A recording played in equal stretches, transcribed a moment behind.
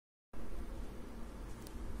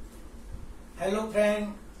Hello friend,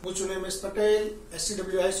 હું છું A Patel,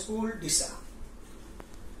 SCW high school Deesa.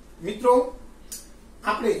 મિત્રો,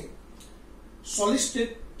 આપણે સોલિડ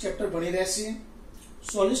સ્ટેટ ચેપ્ટર ભણી રહ્યા છીએ।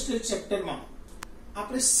 સોલિડ સ્ટેટ ચેપ્ટરમાં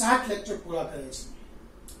આપણે 7 લેક્ચર પૂરા કર્યા છે।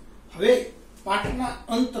 હવે પાઠના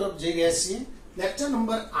અંત તરફ જઈ રહ્યા છીએ, લેક્ચર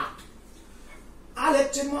નંબર 8। આ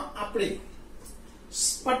લેક્ચરમાં આપણે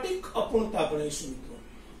સ્ફટિક અપૂર્ણતા ભણીશું મિત્રો।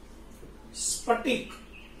 સ્ફટિક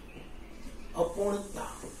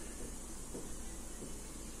અપૂર્ણતા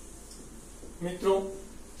મિત્રો,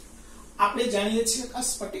 આપણે જાણીએ છીએ કે આ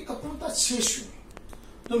સ્ફટિક અપૂર્ણતા છે શું।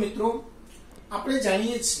 તો મિત્રો, આપણે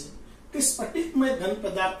જાણીએ છીએ કે સ્ફટિકમય ઘન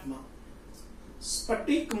પદાર્થમાં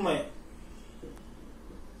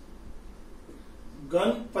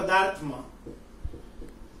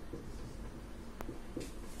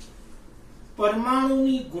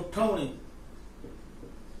પરમાણુની ગોઠવણી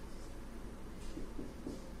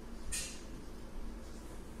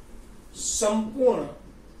સંપૂર્ણ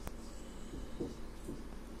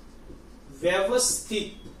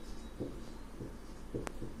વ્યવસ્થિત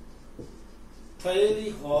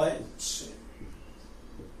થયેલી હોય છે।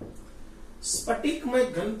 સ્ફટિકમય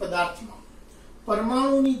ઘન પદાર્થમાં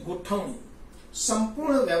પરમાણુની ગોઠવણી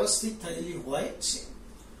સંપૂર્ણ વ્યવસ્થિત થયેલી હોય છે,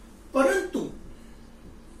 પરંતુ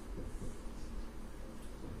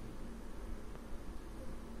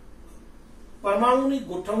પરમાણુની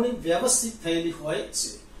ગોઠવણી વ્યવસ્થિત થયેલી હોય છે,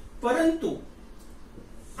 પરંતુ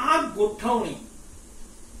આ ગોઠવણી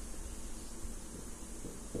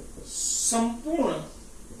સંપૂર્ણ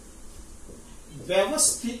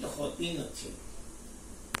વ્યવસ્થિત હોતી નથી।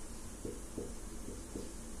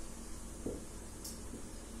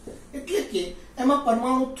 એટલે કે એમાં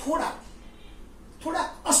પરમાણુ થોડા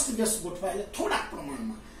અસ્તવ્યસ્ત ગોઠવાયેલા, થોડા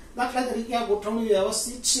પ્રમાણમાં। દાખલા તરીકે આ ગોઠવણી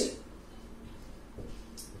વ્યવસ્થિત છે,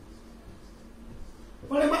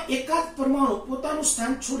 પણ એમાં એકાદ પરમાણુ પોતાનું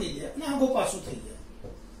સ્થાન છોડી દે અને આગો પાછું થઈ જાય।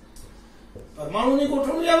 પરમાણુની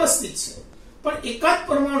ગોઠવણી વ્યવસ્થિત છે, પણ એકાદ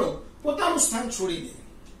પરમાણુ પોતાનું સ્થાન છોડી દે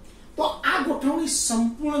તો આ ગોઠવણી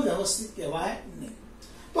સંપૂર્ણ વ્યવસ્થિત કહેવાય નહીં।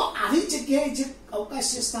 તો આવી જગ્યાએ જે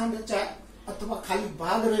અવકાશીય સ્થાન રચાય અથવા ખાલી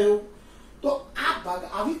ભાગ રહ્યો, તો આ ભાગ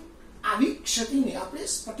આવી ક્ષતિને આપણે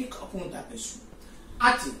સ્ફટિક અપૂર્ણતા કહીશું।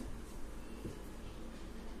 આથી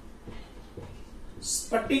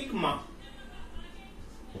સ્ફટિકમાં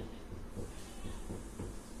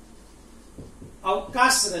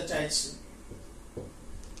અવકાશ રચાય છે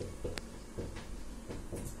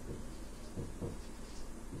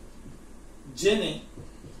જેને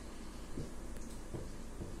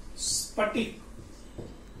સ્ફટિક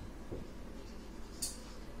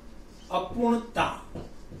અપૂર્ણતા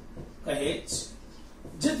કહે છે।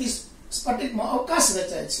 જેથી સ્ફટિકમાં અવકાશ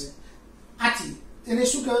રચાય છે, આથી તેને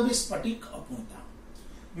શું કહેવાય? સ્ફટિક અપૂર્ણતા।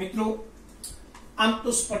 મિત્રો, આમ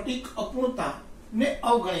તો સ્ફટિક અપૂર્ણતા ને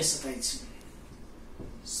અવગણી શકાય છે।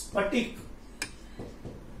 સ્ફટિકમય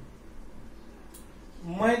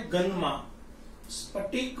ઘનમાં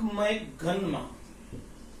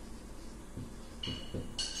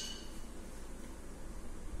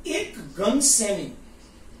એક ઘન સેમી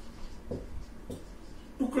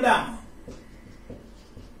ટુકડામાં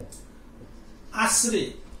આશરે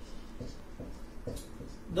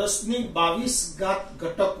 1022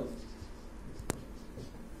 ઘટકો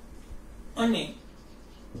અને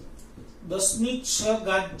 10⁶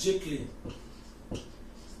 જેટલી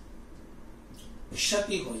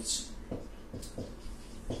ક્ષતિ હોય છે।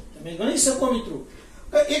 તમે ગણી શકો મિત્રો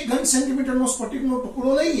કે એક ઘન સેન્ટીમીટરનો સ્ફટિકનો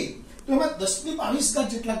ટુકડો લઈએ તો એમાં 10⁻22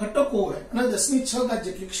 જેટલા ઘટકો હોય અને 10⁶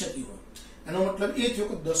 જેટલી ક્ષતિ હોય। એનો મતલબ એ થયો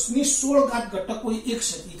કે 10⁻16 ઘટકો એક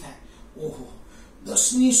ક્ષતિ થાય। ઓહો,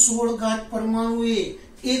 10⁻16 પરમાણુએ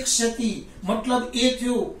એક ક્ષતિ, મતલબ એ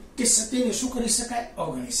થયો કે ક્ષતિને શું કરી શકાય?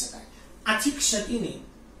 અવગણી શકાય। આથી ક્ષતિને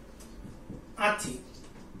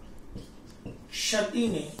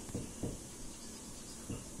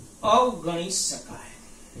અવગણી શકાય।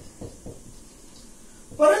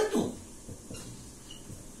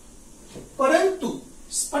 પરંતુ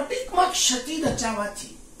સ્ફટિકમાં ક્ષતિ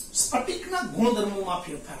રચાવાથી સ્ફટિકના ગુણધર્મોમાં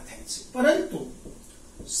ફેરફાર થાય છે। પરંતુ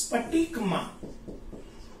સ્ફટિકમાં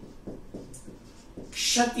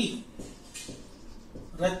ક્ષતિ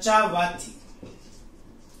રચાવાથી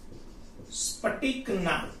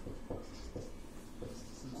સ્ફટિકના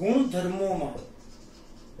ગુણધર્મોમાં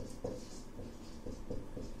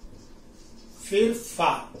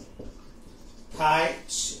ફેરફાર થાય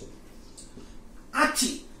છે।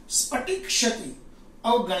 આથી સ્ફટિક ક્ષતિ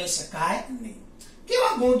અવગણી શકાય નહીં।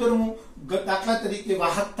 કેવા ગુણધર્મો? દાખલા તરીકે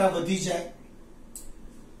વાહકતા વધી જાય,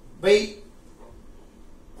 ભાઈ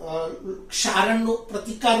ક્ષારણનો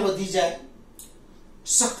પ્રતિકાર વધી જાય,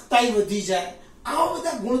 સખ્તાઈ વધી જાય, આવા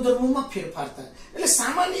બધા ગુણધર્મોમાં ફેરફાર થાય. એટલે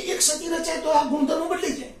સામાન્ય એક ક્ષતિ રચાય તો આ ગુણધર્મો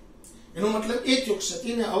બદલી જાય. એનો મતલબ એ થયો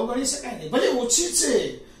ક્ષતિને અવગણી શકાય નહીં. ભલે ઓછી છે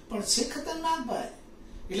પણ છે ખતરનાક ભાઈ,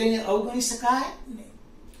 એટલે એને અવગણી શકાય નહીં.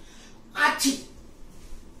 આથી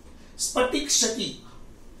સ્ફટિક ક્ષતિ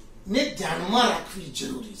ને ધ્યાનમાં રાખવી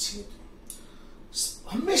જરૂરી છે.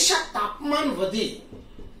 હંમેશા તાપમાન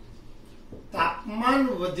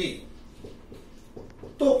વધે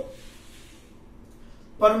તો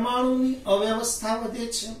પરમાણુની અવ્યવસ્થા વધે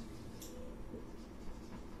છે.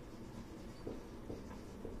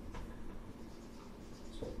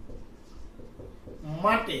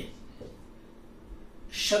 માટે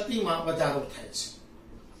ક્ષતિમાં વધારો થાય છે.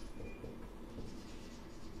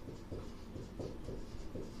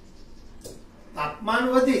 તાપમાન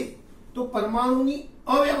વધે તો પરમાણુની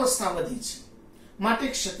અવ્યવસ્થા વધી છે, માટે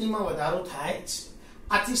ક્ષતિમાં વધારો થાય છે.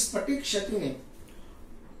 આથી સ્ફટિક ક્ષતિને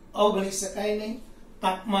અવગણી શકાય નહીં.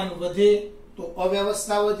 તાપમાન વધે તો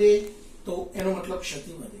અવ્યવસ્થા વધે, તો એનો મતલબ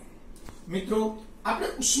ક્ષતિ વધે. મિત્રો, આપણે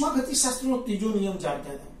ઉષ્માગતિશાસ્ત્રનો ત્રીજો નિયમ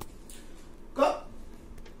જાણતા હતા કે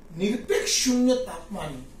નિરપેક્ષ શૂન્ય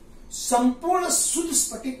તાપમાને સંપૂર્ણ શુદ્ધ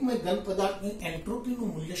સ્ફટિકમય ઘન પદાર્થની એન્ટ્રોપીનું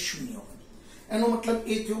મૂલ્ય શૂન્ય હોય. એનો મતલબ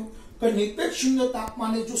એ થયો કે નિરપેક્ષ શૂન્ય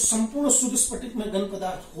તાપમાને જો સંપૂર્ણ શુદ્ધ સ્ફટિકમય ઘન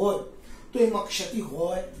પદાર્થ હોય તો એમાં ક્ષતિ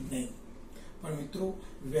હોય નહીં. પણ મિત્રો,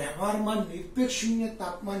 વ્યવહારમાં નિરપેક્ષ શૂન્ય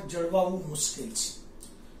તાપમાન જળવાવું મુશ્કેલ છે.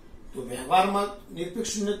 તો વ્યવહારમાં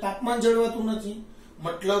નિરપેક્ષ શૂન્ય તાપમાન જળવાતું નથી,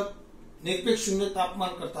 મતલબ નિરપેક્ષ શૂન્ય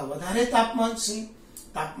તાપમાન કરતા વધારે તાપમાન છે.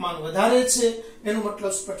 તાપમાન વધારે છે એનો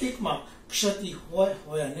મતલબ સ્ફટિકમાં ક્ષતિ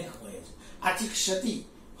હોય અને હોય. આથી ક્ષતિ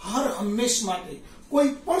હર હંમેશ માટે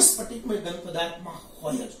કોઈ પણ સ્ફટિકમય ઘન પદાર્થમાં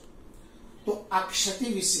હોય જ. તો આ ક્ષતિ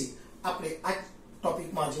વિશે આપણે આ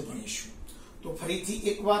ટોપિકમાં આજે ભણીશું. તો ફરીથી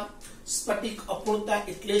એકવાર સ્ફટિક અપૂર્ણતા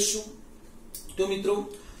એટલે શું? તો મિત્રો,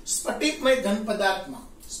 સ્ફટિકમય ઘન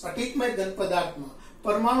પદાર્થમાં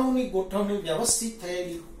પરમાણુની ગોઠવણી વ્યવસ્થિત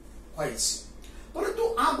થયેલી હોય છે, પરંતુ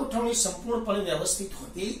આ ગોઠવણી સંપૂર્ણપણે વ્યવસ્થિત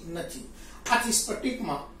હોતી નથી. આથી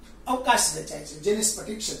સ્ફટિકમાં અવકાશ રચાય છે, જેને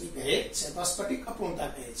સ્ફટિક ક્ષતિ કહે છે અથવા સ્ફટિક અપૂર્ણતા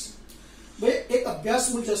કહે છે. એક અભ્યાસ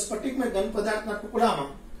મુજબ સ્ફટિકમય ઘન પદાર્થના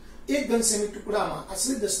ટુકડામાં, એક ઘન સેમી ટુકડામાં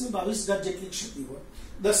આશરે 10^22 જેટલી ક્ષતિ હોય,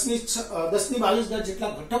 10^22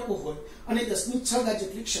 જેટલા ઘટકો હોય અને 10^6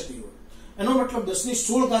 જેટલી ક્ષતિ હોય. એનો મતલબ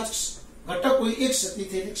 10^16 ઘટકો એક ક્ષતિ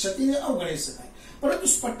થઈ, ક્ષતિને અવગણી શકાય. પરંતુ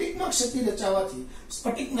સ્ફટિકમાં ક્ષતિ રચાવાથી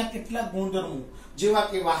સ્ફટિકના કેટલાક ગુણધર્મો જેવા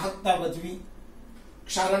કે વાહકતા વધવી,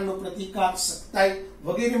 ક્ષારણનો પ્રતિકાર, સખ્તાઈ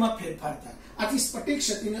વગેરેમાં ફેરફાર થાય. આથી સ્ફટિક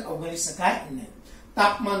ક્ષતિને અવગણી શકાય નહીં.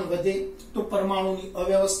 તાપમાન વધે તો પરમાણુની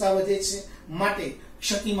અવ્યવસ્થા વધે છે, માટે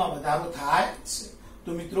ક્ષતિમાં વધારો થાય છે.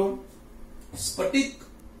 તો મિત્રો, સ્ફટિક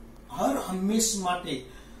હર હંમેશ માટે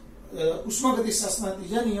ઉષ્માગતિશાસ્ત્રના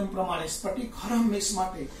ત્રીજા નિયમ પ્રમાણે સ્ફટિક હર હંમેશ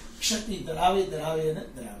માટે ક્ષતિ ધરાવે.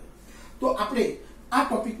 તો આપણે આ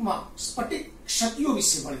ટોપિકમાં સ્ફટિક ક્ષતિઓ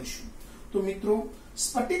વિશે ભણીશું. તો મિત્રો,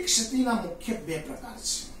 સ્ફટિક ક્ષતિના મુખ્ય બે પ્રકાર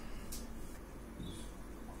છે.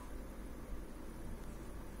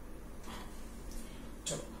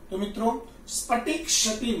 તો મિત્રો, સ્ફટિક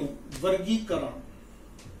ક્ષતિનું વર્ગીકરણ.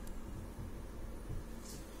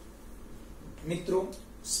 મિત્રો,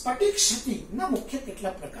 સ્ફટિક ક્ષતિના મુખ્ય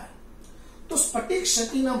કેટલા પ્રકાર? તો સ્ફટિક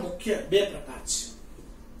ક્ષતિના મુખ્ય બે પ્રકાર છે.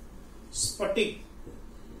 સ્ફટિક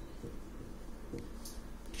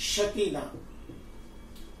ક્ષતિના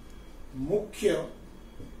મુખ્ય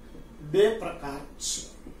બે પ્રકાર છે.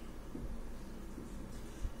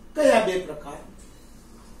 કયા બે પ્રકાર?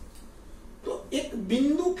 તો એક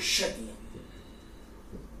બિંદુ ક્ષતિ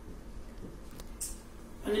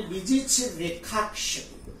અને બીજી છે રેખા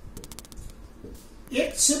ક્ષતિ.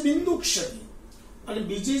 એક છે બિંદુ ક્ષતિ અને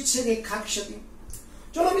બીજી છે રેખા ક્ષતિ.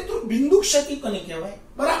 ચલો મિત્રો, બિંદુ ક્ષતિ કોને કહેવાય?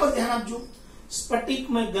 બરાબર ધ્યાન આપજો.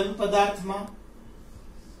 સ્ફટિકમય ઘન પદાર્થમાં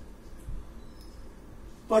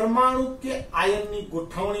પરમાણુ કે આયનની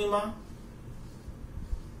ગોઠવણીમાં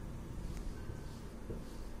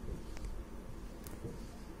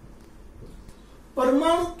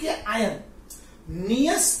પરમાણુ કે આયન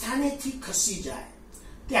નિયત સ્થાનેથી ખસી જાય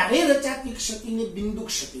ત્યારે રચાતી ક્ષતિને બિંદુ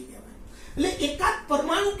ક્ષતિ કહેવાય. એટલે એકાદ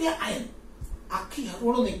પરમાણુ કે આયન, આખી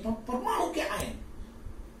હરોળો નહીં પણ પરમાણુ કે આયન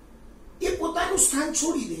એ પોતાનું સ્થાન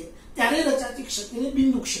છોડી દે ત્યારે રચાતી ક્ષતિને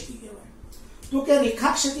બિંદુ ક્ષતિ કહેવાય. તો કે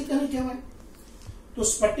રેખા ક્ષતિ કોને કહેવાય? તો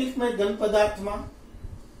સ્ફટિકમય ઘન પદાર્થમાં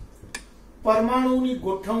પરમાણુની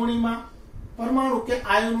ગોઠવણીમાં, પરમાણુ કે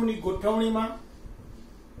આયનોની ગોઠવણીમાં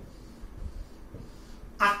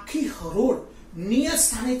આખી હરોળ નિયત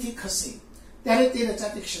સ્થાનેથી ખસે ત્યારે તે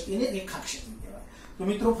રચાતી ક્ષતિને રેખા ક્ષતિ કહેવાય. તો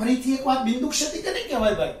મિત્રો, ફરીથી એક વાત, બિંદુ ક્ષતિ કોને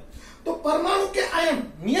કહેવાય ભાઈ? તો પરમાણુ કે આયન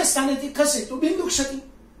નિયત સ્થાનેથી ખસે તો બિંદુ ક્ષતિ.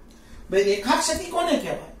 ભાઈ, રેખા ક્ષતિ કોને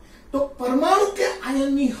કહેવાય? તો પરમાણુ કે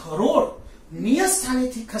આયનની હરોળ નિયત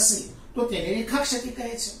સ્થાનેથી ખસે તો તેને રેખા ક્ષતિ કહે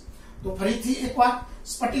છે. તો ફરીથી એકવાર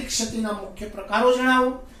સ્ફટિક ક્ષતિના મુખ્ય પ્રકારો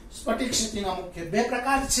જણાવો. સ્ફટિક ક્ષતિના મુખ્ય બે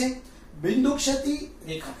પ્રકાર છે, બિંદુ ક્ષતિ,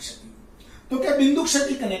 રેખા ક્ષતિ. તો કે બિંદુ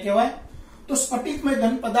ક્ષતિ કોને કહેવાય? તો સ્ફટિકમય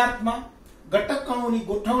ઘન પદાર્થમાં ઘટક કણોની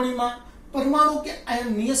ગોઠવણીમાં પરમાણુ કે આયન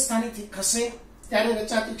નિયત સ્થાનેથી ખસે ત્યારે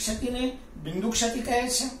રચાતી ક્ષતિને બિંદુ ક્ષતિ કહે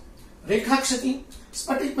છે. રેખા ક્ષતિ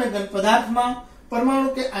સ્ફટિકમય ઘન પદાર્થમાં પરમાણુ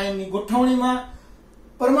કે આયનની ગોઠવણીમાં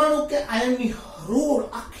પરમાણુ કે આયનની હરોળ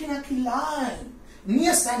આખી લાઈન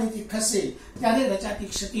નિયત સ્થાનેથી ખસે ત્યારે રચાતી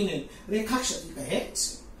ક્ષતિને રેખા ક્ષતિ કહે છે.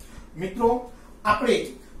 મિત્રો, આપણે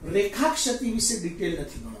રેખા ક્ષતિ વિશે ડિટેલ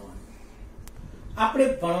નથી ભણવાની, આપણે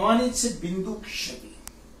ભણવાની છે બિંદુ ક્ષતિ.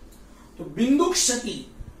 તો બિંદુ ક્ષતિ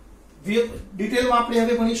ડિટેલમાં આપણે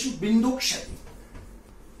હવે ભણીશું બિંદુ ક્ષતિ.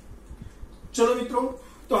 ચલો મિત્રો,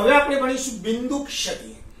 તો હવે આપણે ભણીશું બિંદુ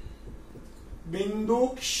ક્ષતિ. બિંદુ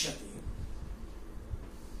ક્ષતિ.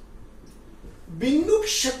 બિંદુ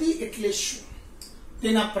ક્ષતિ એટલે શું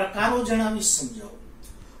તેના પ્રકારો જણાવી સમજાવો.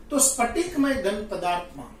 તો સ્ફટિકમય ઘન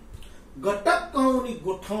પદાર્થમાં ઘટક કણોની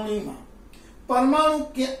ગોઠવણીમાં પરમાણુ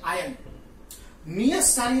કે આયન નિયત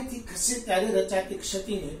સ્થાનેથી ખસે ત્યારે રચાતી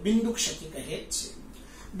ક્ષતિને બિંદુ ક્ષતિ કહે છે.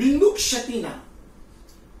 બિંદુ ક્ષતિના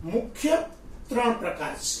મુખ્ય ત્રણ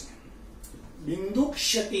પ્રકાર છે. બિંદુ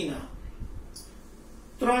ક્ષતિના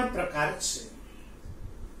ત્રણ પ્રકાર છે.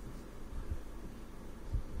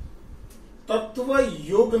 તત્વ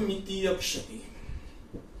યોગમિતીય ક્ષતિ,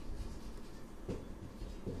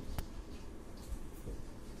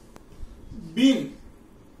 બિન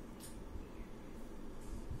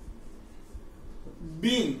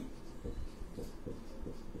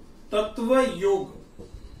તત્વ યોગ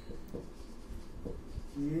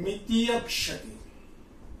મિતીય ક્ષતિ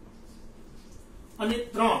અને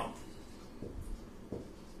ત્રણ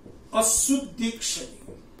અશુદ્ધિ ક્ષતિ.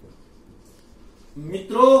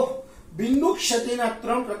 મિત્રો, બિંદુ ક્ષતિના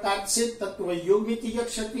ત્રણ પ્રકાર છે, તત્વ યોગમિતીય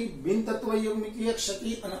ક્ષતિ, બિન તત્વ યોગમિતીય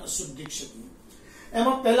ક્ષતિ અને અશુદ્ધિ ક્ષતિ.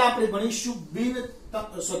 એમાં પહેલા આપણે ભણીશું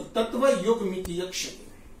તત્વ યોગમિતીય ક્ષતિ.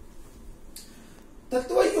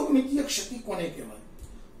 તત્વ યોગમિતીય ક્ષતિ કોને કહેવાય?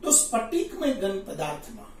 તો સ્ફટિકમય ઘન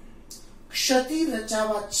પદાર્થમાં ક્ષતિ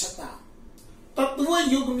રચાવા છતાં તત્વ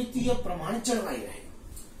યોગમિતીય પ્રમાણ જળવાઈ રહે.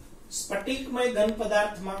 સ્ફટિકમય ઘન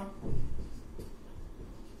પદાર્થમાં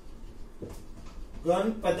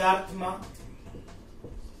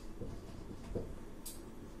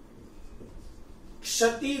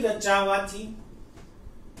ક્ષતિ રચાવાથી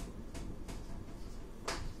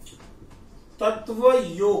તત્વ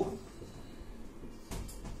યોગ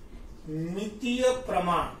મિતીય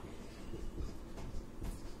પ્રમાણ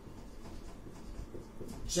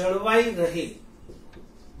જળવાઈ રહે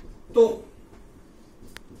તો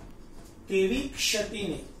તેવી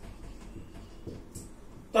ક્ષતિને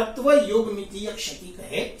તત્વ યોગમિતીય ક્ષતિ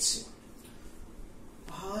કહે છે.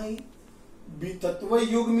 ભાઈ, તત્વ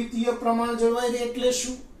યોગમિતીય પ્રમાણ જળવાઈ રહે એટલે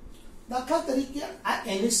શું? દાખલા તરીકે આ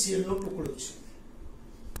NaCl નો ટુકડો છે.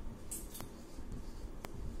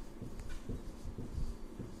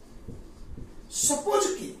 સપોઝ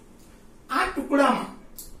કે આ ટુકડામાં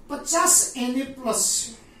 50 Na પ્લસ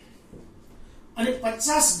છે અને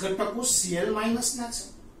 50 ઘટકો Cl માઇનસ ના છે.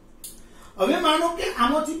 હવે માનો કે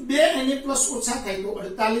આમાંથી 2 Na પ્લસ ઓછા થાય તો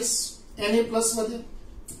 48 Na પ્લસ વધે,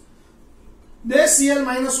 2 Cl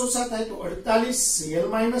માઇનસ ઓછા થાય તો 48 Cl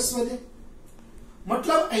માઇનસ વધે.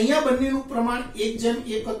 મતલબ અહીંયા બંનેનું પ્રમાણ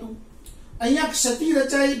 1:1 હતું. અહીંયા ક્ષતિ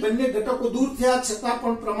રચાઈ, બંને ઘટકો દૂર થયા છતાં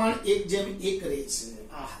પણ પ્રમાણ 1:1 રહે છે.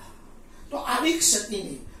 તો આવી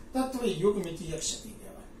ક્ષતિને તત્વ યોગમિતીય ક્ષતિ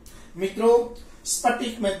કહેવાય. મિત્રો,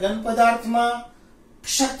 સ્ફટિકમય ઘન પદાર્થમાં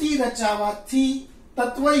ક્ષતિ રચાવાથી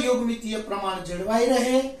તત્વ યોગમિતીય પ્રમાણ જળવાઈ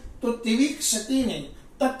રહે તો તેવી ક્ષતિને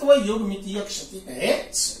તત્વ યોગમિતીય ક્ષતિ કહે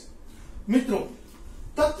છે. મિત્રો,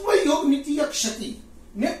 તત્વ યોગમિતીય ક્ષતિ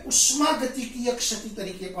ને ઉષ્માગતિકીય ક્ષતિ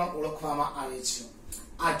તરીકે પણ ઓળખવામાં આવે છે.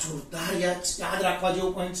 આ જોરદાર યાદ રાખવા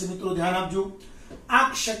જેવું પોઈન્ટ છે. મિત્રો, ધ્યાન આપજો. આ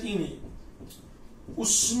ક્ષતિને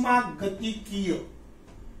ઉષ્માગતિકીય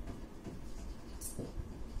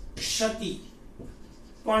ક્ષતિ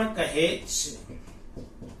પણ કહે છે.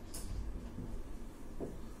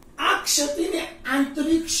 આ ક્ષતિને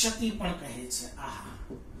આંતરિક ક્ષતિ પણ કહે છે.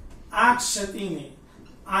 આ ક્ષતિને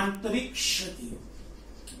આંતરિક ક્ષતિ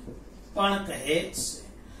પણ કહે છે.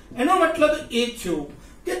 એનો મતલબ એ થયો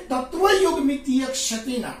કે તત્વયોગમિતીય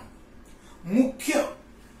ક્ષતિના મુખ્ય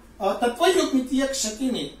તત્વયોગમિતીય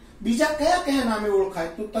ક્ષતિને બીજા કયા કયા નામે ઓળખાય?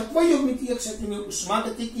 તો તત્વયોગમિતીય ક્ષતિને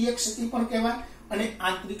ઉષ્માગતિકીય ક્ષતિ પણ કહેવાય અને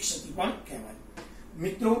આંતરિક ક્ષતિ પણ કહેવાય.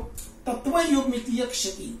 મિત્રો, તત્વયોગમિતીય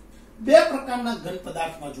ક્ષતિ બે પ્રકારના ઘન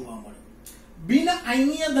પદાર્થમાં જોવા મળે. બિન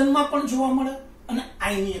આયનીય ઘનમાં પણ જોવા મળે અને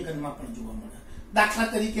આયનીય ઘનમાં પણ જોવા મળે.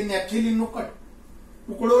 દાખલા તરીકે નેપ્થેલિનનો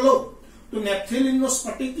ટુકડો લો તો નેપ્થેલિનનો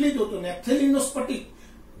સ્ફટિક લીધો તો નેપ્થેલિનનો સ્ફટિક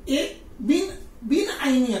એ બિન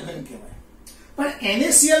આયનીય ઘન કહેવાય. પણ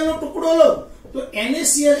NaCl નો ટુકડો લો તો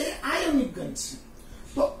NaCl એ આયોનિક ઘન છે.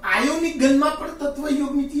 તો આયોનિક ઘનમાં પણ તત્વ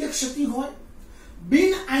યુગ્મિતીય ક્ષતિ હોય,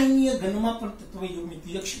 બિન આયનીય ઘનમાં પણ તત્વ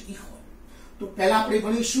યુગ્મિતીય ક્ષતિ હોય. તો પહેલા આપણે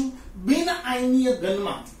ભણીશું બિન આયનીય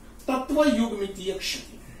ઘનમાં તત્વ યુગ્મિતીય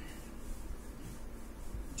ક્ષતિ.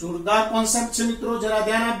 જોરદાર કોન્સેપ્ટ છે મિત્રો, જરા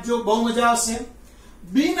ધ્યાન આપજો, બહુ મજા આવશે.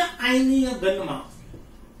 બિન આયનીય ઘનમાં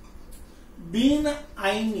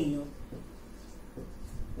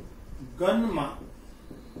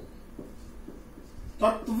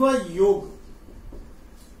તત્વ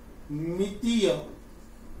યુગ્મિતીય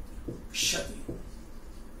ક્ષતિ.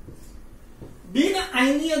 બિન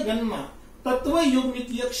આયનીય ઘનમાં તત્વ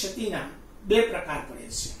યુગ્મિતીય ક્ષતિના બે પ્રકાર પડે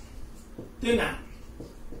છે. તેના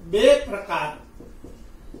બે પ્રકાર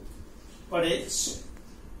પડે છે.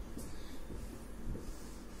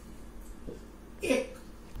 એક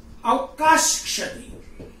અવકાશ ક્ષતિ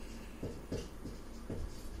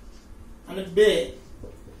અને બે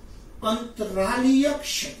અંતરાલીય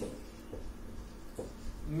ક્ષતિ.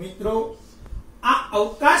 મિત્રો, આ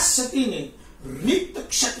અવકાશ ક્ષતિને રિક્ત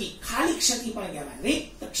ક્ષતિ, ખાલી ક્ષતિ પણ કહેવાય,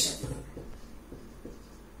 રિક્ત ક્ષતિ.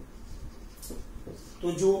 તો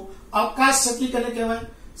જો અવકાશ ક્ષતિ કોને કહેવાય?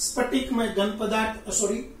 સ્ફટિકમય ઘન પદાર્થ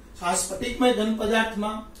સ્ફટિકમય ઘન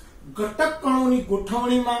પદાર્થમાં ઘટક કણોની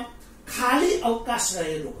ગોઠવણીમાં ખાલી અવકાશ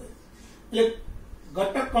રહેલો હોય. એટલે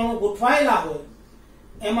ઘટક કણો ગોઠવાયેલા હોય,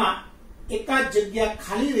 એમાં એકાદ જગ્યા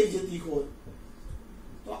ખાલી રહી જતી હોય,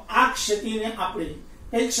 તો આ ક્ષતિને આપણે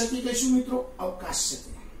કઈ ક્ષતિ કહીશું મિત્રો? અવકાશ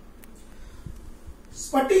ક્ષતિ.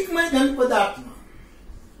 સ્ફટિકમય ઘન પદાર્થમાં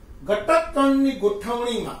ઘટક કણની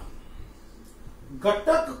ગોઠવણીમાં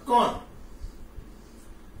ઘટક કણ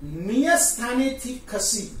નિયત સ્થાનેથી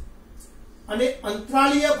ખસી અને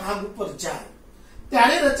અંતરાલીય ભાગ ઉપર જાય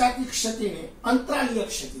ત્યારે રચાતી ક્ષતિને અંતરાલીય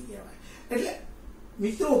ક્ષતિ કહેવાય. એટલે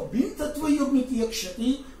મિત્રો, બિન તત્વ યુગ્મિતીય ક્ષતિ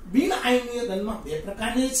બિન આયનીય ઘનમાં બે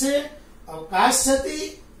પ્રકારની છે: અવકાશ ક્ષતિ,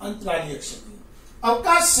 અંતરાલીય ક્ષતિ.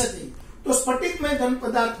 અવકાશ ક્ષતિ તો સ્ફટિકમય ઘન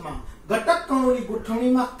પદાર્થમાં ઘટક કણોની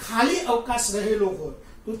ગોઠવણીમાં ખાલી અવકાશ રહેલો હોય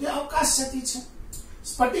તો તે અવકાશ ક્ષતિ છે.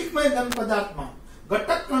 સ્ફટિકમય ઘન પદાર્થમાં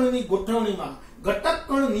ઘટક કણની ગોઠવણીમાં ઘટક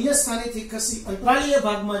કણ નિયત સ્થાનેથી ખસી અંતરાલીય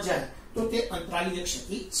ભાગમાં જાય તો તે અંતરાલીય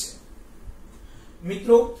ક્ષતિ છે.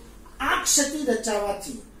 મિત્રો, આ ક્ષતિ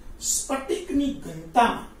રચાવાથી સ્ફટિકની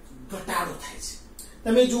ઘનતામાં ઘટાડો થાય છે.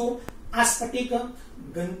 તમે જુઓ, આ સ્ફટિક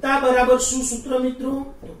ઘનતા બરાબર શું સૂત્ર મિત્રો?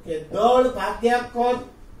 તો કે દળ ભાગ્યા કદ.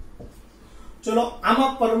 ચલો,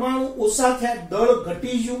 આમાં પરમાણુ ઓછા થયા, દળ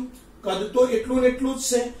ઘટી ગયું, કદ તો એટલું ને એટલું જ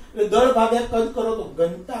છે, એટલે દળ ભાગ્યા કદ કરો તો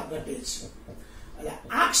ઘનતા ઘટે છે. એટલે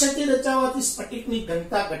આ ક્ષતિ રચાવાથી સ્ફટિકની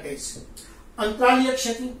ઘનતા ઘટે છે. અંતરાલીય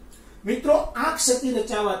ક્ષતિ. મિત્રો, આ ક્ષતિ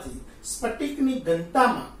રચાવાથી સ્ફટિકની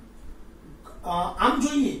ઘનતામાં આમ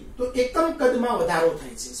જોઈએ તો એકમ કદમાં વધારો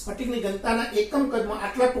થાય છે. સ્ફટિકની ઘનતાના એકમ કદમાં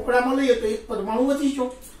આટલા ટુકડામાં લઈએ તો એક પરમાણુ વધી ગયો,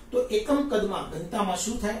 તો એકમ કદમાં ઘનતામાં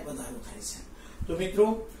શું થાય? વધારો થાય છે. તો મિત્રો,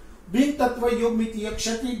 બિન તત્વ યુગ્મિતીય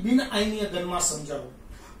ક્ષતિ બિન આયનીય ઘનમાં સમજાવો.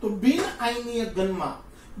 તો બિન આયનીય ઘનમાં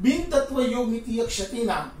બિન તત્વ યુગ્મિતીય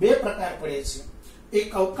ક્ષતિના બે પ્રકાર પડે છે: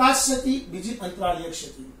 એક અવકાશ ક્ષતિ, બીજી અંતરાલીય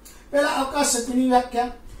ક્ષતિ. પહેલા અવકાશ ક્ષતિની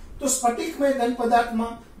વ્યાખ્યા. તો સ્ફટિકમય ઘન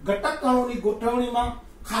પદાર્થમાં ઘટક કણોની ગોઠવણીમાં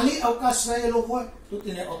ખાલી અવકાશ રહેલો હોય તો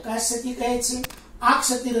તેને અવકાશ ક્ષતિ કહે છે. આ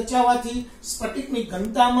ક્ષતિ રચાવાથી સ્ફટિકની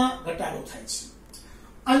ઘનતામાં ઘટાડો થાય છે.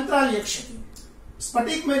 અંતરાલીય ક્ષતિ.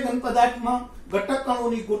 સ્ફટિકમય ઘન પદાર્થમાં ઘટક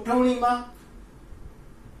કણોની ગોઠવણીમાં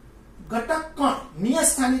ઘટક કણ નિયત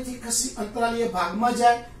સ્થાનેથી ખસી અંતરાલીય ભાગમાં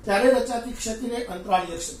જાય ત્યારે રચાતી ક્ષતિને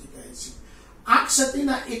અંતરાલીય ક્ષતિ કહે છે. આ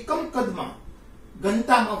ક્ષતિના એકમ કદમાં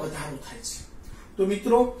ઘનતામાં વધારો થાય છે. તો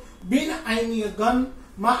મિત્રો, બિન આયનીય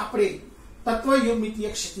ઘનમાં આપણે તત્વ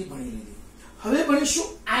યુગ્મિતીય ક્ષતિ ભણી લીધી. હવે ભણીશું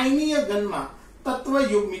આયનીય ઘનમાં તત્વ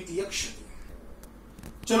યુગ્મિતીય ક્ષતિ.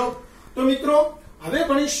 ચલો, તો મિત્રો, હવે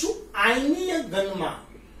ભણીશું આયનીય ઘનમાં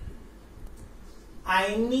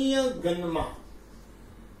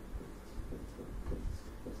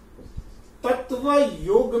તત્વ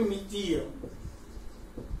યુગ્મિતીય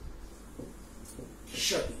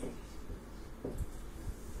ક્ષતિ.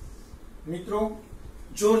 મિત્રો,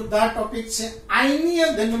 જોરદાર ટોપિક છે. આયનીય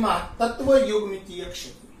ઘનમાં તત્વ યુગ્મિતીય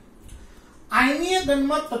ક્ષતિ. આયનીય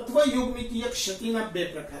ઘનમાં તત્વ યુગ્મિતીય ક્ષતિના બે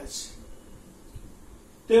પ્રકાર છે.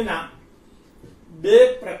 તેના બે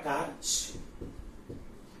પ્રકાર છે: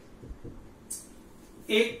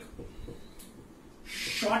 એક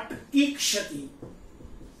શોટકી ક્ષતિ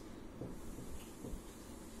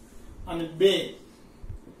અને બે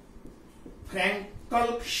ફ્રેન્કલ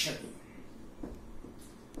ક્ષતિ.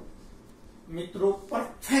 મિત્રો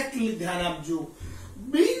પરફેક્ટલી ધ્યાન આપજો.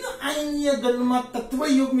 બિન આયનીય ઘનમાં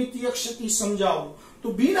તત્વયુગ્મિતીય ક્ષતિ સમજાવો તો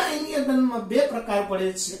બિન આયનીય ઘનમાં બે પ્રકાર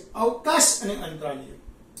પડે છે, અવકાશ અને અંતરાલીય.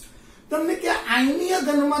 તમને કે આયનીય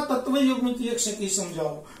ઘનમાં તત્વયુગ્મિતીય ક્ષતિ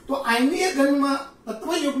સમજાવો તો આયનીય ઘનમાં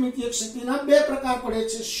તત્વયુગ્મિતીય ક્ષતિના બે પ્રકાર પડે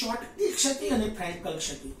છે, શોટકી ક્ષતિ અને ફ્રેન્કલ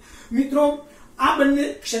ક્ષતિ. મિત્રો આ બંને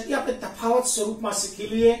ક્ષતિ આપણે તફાવત સ્વરૂપમાં શીખી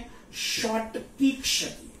લઈએ. શોટકી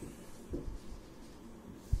ક્ષતિ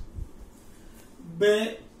બે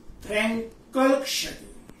ફ્રેન્કલ ક્ષતિ.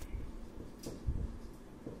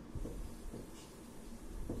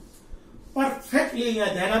 પરફેક્ટલી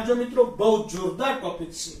અહીંયા ધ્યાન આપજો મિત્રો, બહુ જોરદાર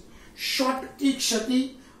ટોપિક છે. શોટકી ક્ષતિ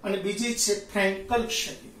અને બીજી છે ફ્રેન્કલ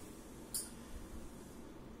ક્ષતિ.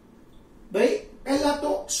 ભાઈ પહેલા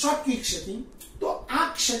તો શોટકી ક્ષતિ, તો આ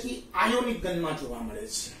ક્ષતિ આયોનિક ઘનમાં જોવા મળે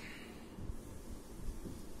છે.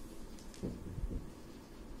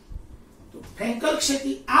 તો ફ્રેન્કલ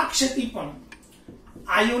ક્ષતિ, આ ક્ષતિ પણ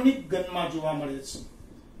આયોનિક ઘનમાં જોવા મળે છે.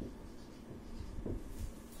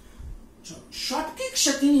 શોટકી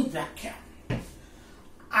ક્ષતિની વ્યાખ્યા: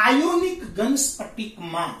 આયોનિક ઘન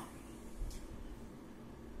સ્ફટિકમાં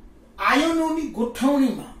આયનોની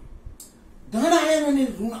ગોઠવણીમાં ધન આયન અને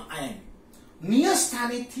ઋણ આયન નિયત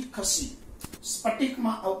સ્થાનેથી ખસી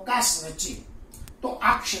સ્ફટિકમાં અવકાશ રચે તો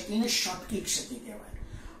આ ક્ષતિને શોટકી ક્ષતિ કહેવાય.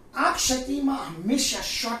 આ ક્ષતિમાં હંમેશા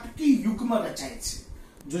શોટકી યુગ્મ રચાય છે.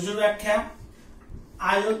 જોજો વ્યાખ્યા: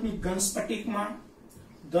 આયોનિક ઘન સ્ફટિકમાં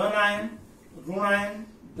ધન આયન, ઋણ આયન,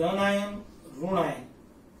 ધન આયન, ઋણ આયન,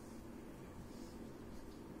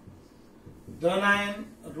 ધન આયન,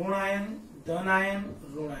 ઋણ આયન, ધન આયન,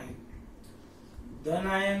 ઋણ આયન, ધન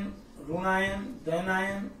આયન, ઋણ આયન, ધન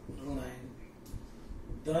આયન, ઋણ આયન,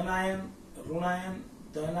 ધન આયન, ઋણ આયન,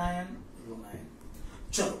 ધન આયન, ઋણ આયન.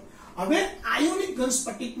 ચલો હવે આયોનિક ઘન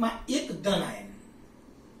સ્ફટિકમાં એક ધન આયન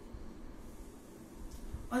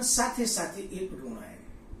અને સાથે સાથે એક ઋણ આયન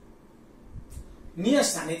નિયત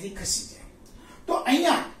સ્થાનેથી ખસી જાય. તો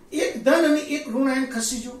અહીંયા એક ધન અને એક ઋણ આયન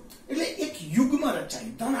ખસી ગયું એટલે એક યુગ્મ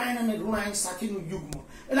રચાયું. ધન આયન અને ઋણ આયન સાથેનું યુગ્મ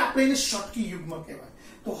એટલે આપણે એને શોટકી યુગ્મ કહેવાય.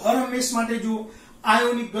 તો હર હંમેશ માટે જો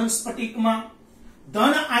આયોનિક ઘન સ્ફટિકમાં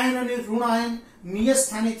ધન આયન અને ઋણ આયન નિયત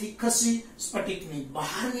સ્થાનેથી ખસી સ્ફટિકની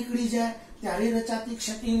બહાર નીકળી જાય ત્યારે રચાતી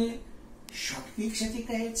ક્ષતિને શોટકી ક્ષતિ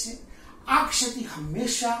કહે છે. આ ક્ષતિ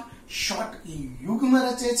હંમેશા શોટકી યુગ્મ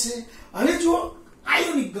રચે છે. હવે જો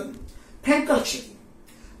આયોનિક ઘન ફ્રેન્કલ ક્ષતિ,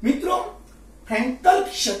 મિત્રો ફ્રેન્કલ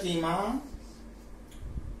ક્ષતિમાં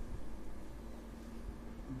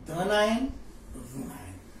ધન આયન, ઋણ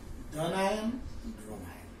આયન, ધન આયન, ઋણ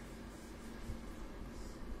આયન,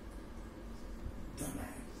 ધન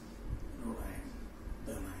આયન, ઋણ આયન,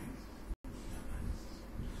 ધન આયન, ધન આયન.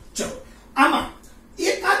 ચલો આમાં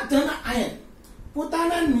એકાદ ધન આયન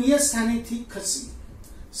પોતાના નિયત સ્થાનેથી ખસી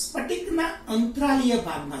સ્ફટિકના અંતરાલીય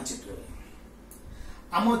ભાગમાં જતો રહે.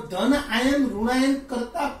 આમાં ધન આયન ઋણ આયન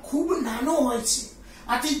કરતા ખૂબ નાનો હોય છે.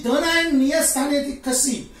 આથી ધન આયન નિયત સ્થાનેથી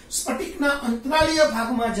ખસી સ્ફટિકના અંતરાલીય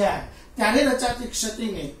ભાગમાં જાય ત્યારે રચાતી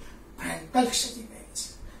ક્ષતિને ફ્રેન્કલ ક્ષતિ કહે છે.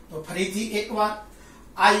 તો ફરીથી એકવાર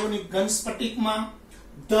આયોનિક ઘન સ્ફટિકમાં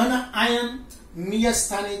ધન આયન નિયત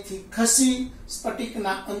સ્થાનેથી ખસી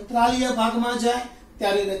સ્ફટિકના અંતરાલીય ભાગમાં જાય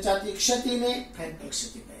ત્યારે રચાતી ક્ષતિને ફ્રેન્કલ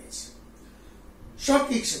ક્ષતિ કહે છે.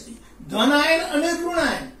 શોટકી ક્ષતિ: ધન આયન અને ઋણ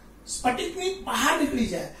આયન સ્ફટિકની બહાર નીકળી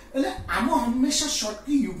જાય એટલે આમાં હંમેશા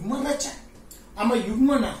શોટકી યુગ્મ રચાય. આમાં યુગ્મ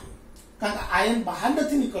ના હોય કારણ કે આયન બહાર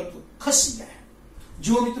નથી નીકળતું, ખસી જાય.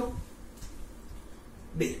 જુઓ મિત્રો,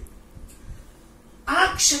 બે આ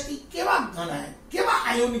ક્ષતિ કેવા ધન આયન, કેવા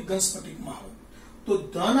આયોનિક ઘન સ્ફટિકમાં હોય તો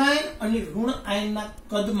ધન આયન અને ઋણ આયનના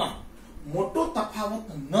કદમાં મોટો તફાવત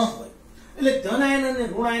ન હોય. એટલે ધન આયન અને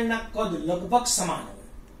ઋણ આયનના કદ લગભગ સમાન હોય.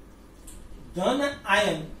 ધન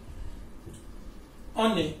આયન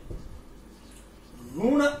અને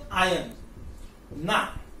ઋણ આયન ના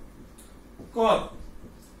કદ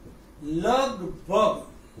લગભગ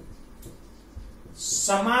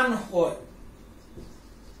સમાન હોય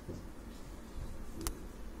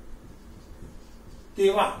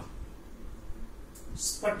તેવા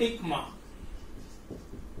સ્ફટિકમાં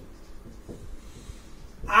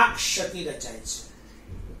આ ક્ષતિ રચાય છે.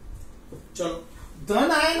 ચલો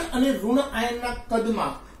ધન આયન અને ઋણ આયનના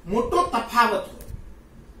કદમાં મોટો તફાવત હોય.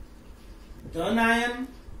 ધન આયન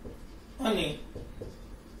અને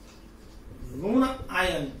ઋણ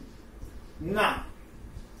આયન ના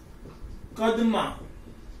કદમાં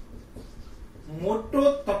મોટો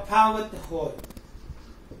તફાવત હોય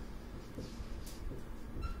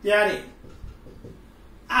ત્યારે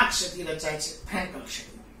આ ક્ષતિ રચાય છે, ફ્રેન્કલ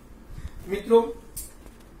ક્ષતિ. મિત્રો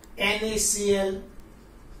NaCl,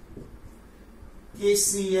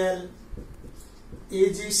 KCl,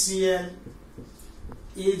 AgCl,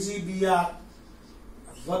 AgBr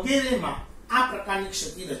વગેરેમાં આ પ્રકારની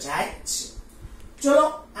ક્ષતિ રચાય છે.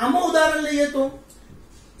 ચલો આમાં ઉદાહરણ લઈએ તો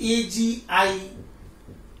AGI,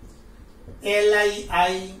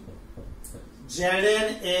 LII,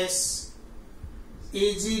 ZNS,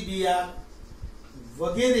 AGBR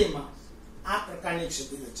વગેરેમાં આ પ્રકારની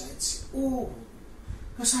ક્ષતિ રચાય છે. ઓહો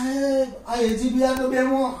કે સાહેબ આ AGBR તો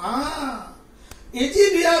બેમો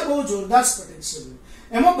AGBR બહુ જોરદાર સ્ફટિક છે.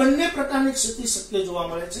 એમાં બંને પ્રકારની ક્ષતિ શક્ય જોવા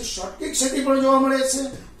મળે છે. શોર્ટકી ક્ષતિ પણ જોવા મળે છે,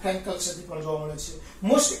 ફ્રેન્કલ ક્ષતિ પણ જોવા મળે છે.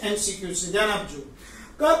 મોસ્ટ MCQ છે, ધ્યાન આપજો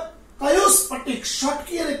કે કયો સ્ફટિક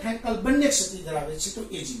શોર્ટકી અને ફ્રેન્કલ બંને ક્ષતિ ધરાવે છે તો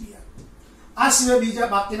AGBR. આ સિવાય બીજા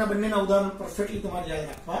બાકીના બંનેના ઉદાહરણ પરફેક્ટલી તમારે યાદ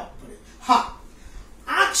રાખવા પડે. હા,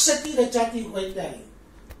 આ ક્ષતિ રચાતી હોય ત્યારે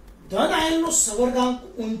ધન આયનનો સંવર્ગાંક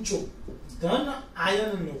ઊંચો, ધન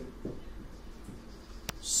આયનનો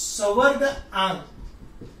સંવર્ગાંક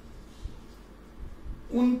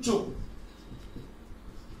ઊંચો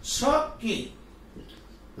 6 કે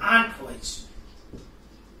 8 હોય છે.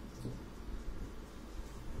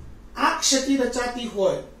 આ ક્ષતિ રચાતી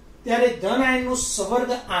હોય ત્યારે ધન આયનનો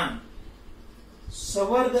સંવર્ગાંક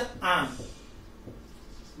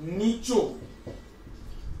નીચો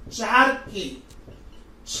 4 કે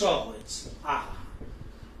 6 હોય છે.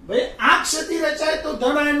 ભાઈ આ ક્ષતિ રચાય તો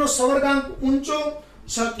ધન આયનનો સંવર્ગાંક ઊંચો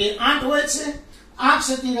 6 કે 8 હોય છે. આ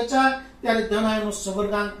ક્ષતિ રચાય ત્યારે ધન આયનનો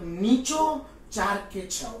સંવર્ગાંક નીચો 4 કે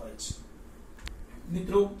 6 હોય છે.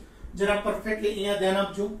 મિત્રો જરા પરફેક્ટલી અહીંયા ધ્યાન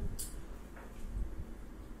આપજો.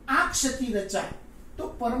 આ ક્ષતિ રચાય તો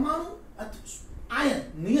પરમાણુ આયન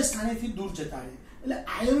નિયત સ્થાનેથી દૂર જતા રહે, એટલે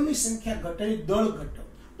આયનોની સંખ્યા ઘટે, દળ ઘટે.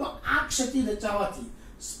 તો આ ક્ષતિ રચાવાથી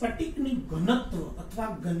સ્ફટિકની ઘનત્વ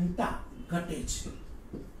અથવા ઘનતા ઘટે છે.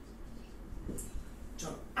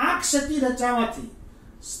 ચલો આ ક્ષતિ રચાવાથી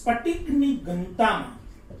સ્ફટિકની ઘનતામાં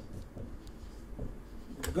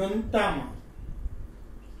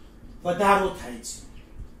વધારો થાય છે.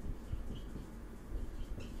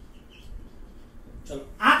 ચલો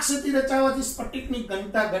આ ક્ષતિ રચાવાથી સ્ફટિકની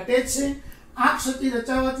ઘનતા ઘટે છે. આ ક્ષતિ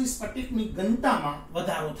રચાવાથી સ્ફટિકની ઘનતામાં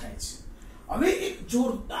વધારો થાય છે. હવે એક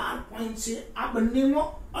જોરદાર પોઈન્ટ છે, આ બંનેનો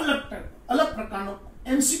અલગ પ્રકારનો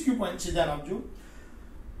MCQ પોઈન્ટ છે, ધ્યાન આપજો.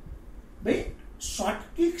 ભાઈ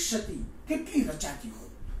શોર્ટકી ક્ષતિ કેટલી રચાતી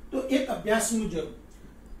હોય તો એક અભ્યાસ મુજબ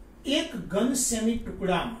એક ઘન સેમી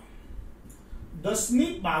ટુકડામાં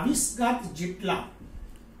 1022 જેટલા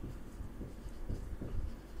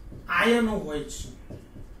આયનો હોય છે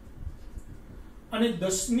અને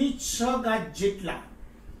 10⁶ જેટલા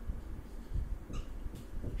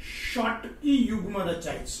શોર્ટકી યુગ્મ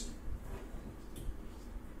રચાય છે.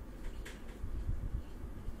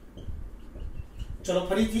 ચલો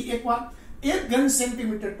ફરીથી એકવાર, એક ઘન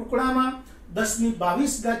સેન્ટીમીટર ટુકડામાં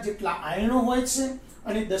 10⁻22 જેટલા આયનો હોય છે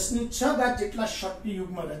અને 10⁶ જેટલા શોર્ટકી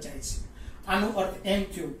યુગ્મ રચાય છે. આનો અર્થ એમ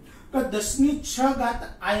થયો કે 10⁶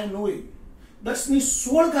 આયનોએ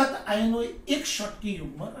 10⁻16 આયનોએ એક શોર્ટકી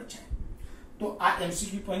યુગ્મ રચાય. તો આ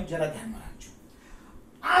MCQ પોઈન્ટ જરા ધ્યાનમાં રાખજો.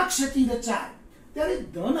 આ ક્ષતિ રચાય ત્યારે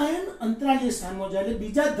ધન આયન અંતરાલીય સ્થાનમાં જાય,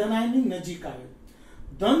 બીજા ધન આયનની નજીક આવે.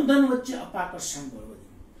 ધન વચ્ચે અપાકર્ષણ બળ વધે.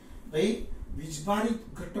 ભાઈ વીજભારિત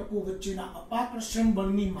ઘટકો વચ્ચેના અપાકર્ષણ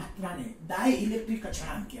બળની માત્રાને ડાઇલેક્ટ્રિક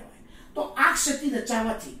અચળાંક કહેવાય. તો આ ક્ષતિ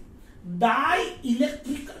રચાવાથી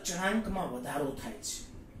ડાઇલેક્ટ્રિક અચળાંકમાં વધારો થાય છે.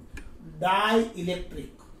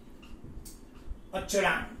 ડાઇલેક્ટ્રિક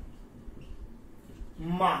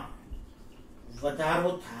અચળાંકમાં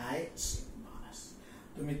વધારો થાય છે.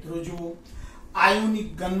 તો મિત્રો જુઓ, આયોનિક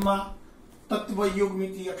ઘનમાં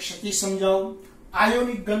તત્વયોગમિતીય ક્ષતિ સમજાવો.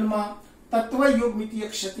 આયોનિક ઘનમાં તત્વયોગમિતીય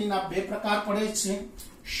ક્ષતિના બે પ્રકાર પડે છે,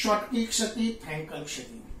 શોર્ટકી ક્ષતિ, ફ્રેન્કલ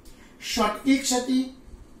ક્ષતિ. શોર્ટકી ક્ષતિ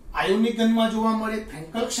આયોનિક ઘનમાં જોવા મળે,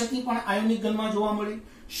 ફ્રેન્કલ ક્ષતિ પણ આયોનિક ઘનમાં જોવા મળે.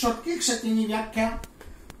 શોર્ટકી ક્ષતિની વ્યાખ્યા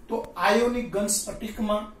તો આયોનિક ઘન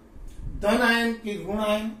સ્ફટિકમાં ધન આયન કે ઋણ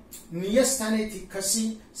આયન નિયત સ્થાનેથી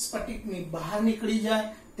ખસી સ્ફટિકની બહાર નીકળી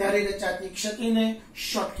જાય ત્યારે રચાતી ક્ષતિને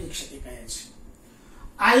શોર્ટકી ક્ષતિ કહે છે.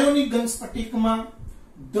 આયોનિક ઘન સ્ફટિકમાં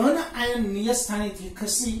ધન આયન નિયત સ્થાનેથી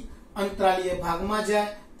ખસી અંતરાલીય ભાગમાં જાય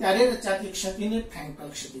ત્યારે રચાતી ક્ષતિને ફ્રેન્કલ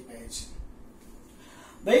ક્ષતિ કહે છે.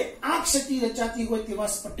 ભાઈ આ ક્ષતિ રચાતી હોય તેવા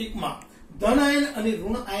સ્ફટિકમાં ધન આયન અને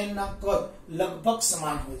ઋણ આયનના કદ લગભગ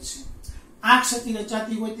સમાન હોય છે. આ ક્ષતિ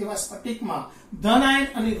રચાતી હોય તેવા સ્ફટિકમાં ધન આયન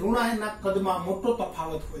અને ઋણ આયનના કદમાં મોટો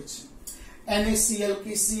તફાવત હોય છે. NaCl,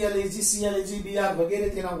 KCl, AgCl, AgBr વગેરે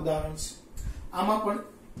તેના ઉદાહરણ છે. આમાં પણ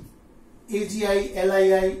AGI,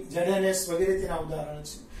 LII, ZNS વગેરે તેના ઉદાહરણ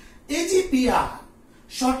છે. AgBr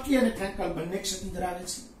શોર્ટકી અને ફ્રેન્કલ બંને ક્ષતિ ધરાવે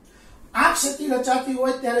છે. આ ક્ષતિ રચાતી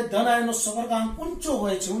હોય ત્યારે ધન આયનનો સંવર્ગાંક ઊંચો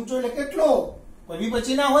હોય છે. ઊંચો એટલે કેટલો? કોઈ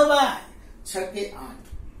પછી ના હોય ભાઈ, 6 કે 8.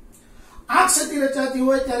 આ ક્ષતિ રચાતી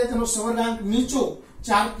હોય ત્યારે તેનો સંવર્ગાંક નીચો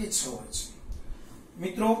 4 કે 6 હોય છે.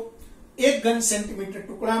 મિત્રો 1 ઘન સેન્ટીમીટર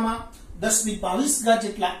ટુકડામાં 1022 ઘાત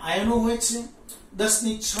જેટલા આયનો હોય છે,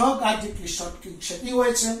 10 ઘાત જેટલી શોર્ટકી ક્ષતિ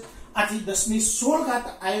હોય છે, આથી 10 ઘાત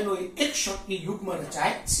આયનો એક શોર્ટકી યુગ્મ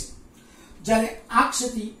રચાય છે। જ્યારે આ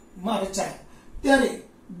ક્ષતિમાં રચાય ત્યારે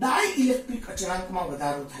ડાઇઇલેક્ટ્રિક અચળાંકમાં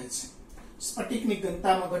વધારો થાય છે, સ્ફટિકની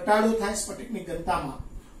ઘનતામાં ઘટાડો થાય, સ્ફટિકની ઘનતામાં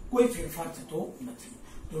કોઈ ફેરફાર થતો નથી।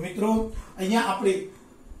 તો મિત્રો અહીંયા આપણે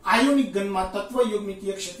આયોનિક ઘનમાં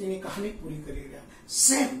તત્વયોગમિતીય ક્ષતિની કહાની પૂરી કરી રહ્યા।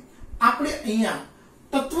 સેમ આપણે અહીંયા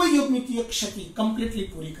તત્વયોગમિતીય ક્ષતિ કમ્પ્લીટલી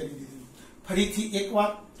પૂરી કરી દીધી। ફરીથી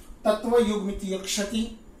એકવાર તત્વયોગમિતીય ક્ષતિ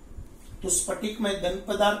તો સ્ફટિકમય ઘન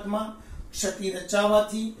પદાર્થમાં ક્ષતિ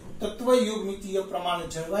રચાવાથી તત્વયોગમિતીય પ્રમાણ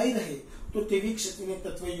જળવાઈ રહે તો તેવી ક્ષતિને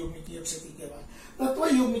તત્વયોગમિતીય ક્ષતિ કહેવાય।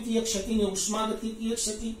 તત્વયોગમિતીય ક્ષતિને ઉષ્માગતિકીય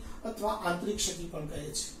ક્ષતિ અથવા આંતરિક ક્ષતિ પણ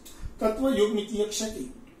કહે છે। તત્વયોગમિતીય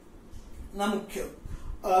ક્ષતિ ના મુખ્ય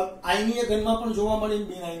આયનીય ઘનમાં પણ જોવા મળે,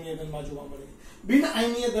 બિન આયનીય ઘનમાં જોવા મળે। બિન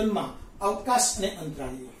આયનીય ઘનમાં અવકાશ અને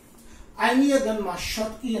અંતરાલીય, આયનીય ઘનમાં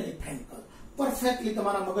શોર્ટકી અને ફ્રેન્કલ પરફેક્ટલી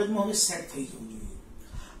તમારા મગજમાં હવે સેટ થઈ જવું જોઈએ।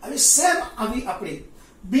 હવે સેમ આવી આપણે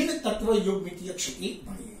બિન તત્વયોગમિતીય ક્ષતિ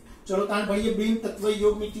ભણીએ। ચલો તાણ ભણીએ બિન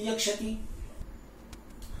તત્વયોગમિતીય ક્ષતિ।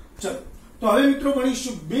 ચલો તો હવે મિત્રો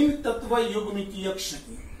ભણીશું બિન તત્વયોગમિતીય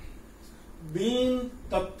ક્ષતિ। બિન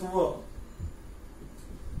તત્વ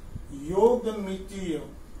યોગમિતીય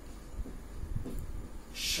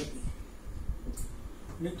ક્ષતિ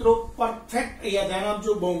મિત્રો પરફેક્ટ અહીંયા ધ્યાન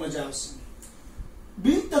આપજો, બહુ મજા આવશે।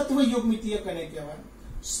 બિન તત્વયોગમિતીય કને કહેવાય?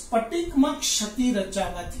 સ્ફટિકમાં ક્ષતિ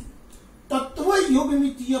રચાવાથી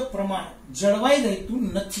તત્વયોગમિતીય પ્રમાણ જળવાઈ રહેતું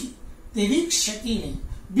નથી તેવી ક્ષતિને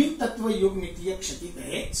બિન તત્વયોગમિતીય ક્ષતિ કહે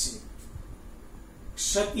છે।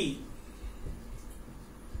 ક્ષતિ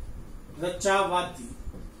રચાવાથી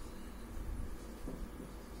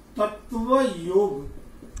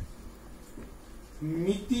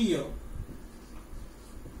તત્વયોગમિતીય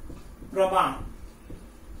પ્રમાણ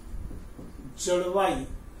જળવાઈ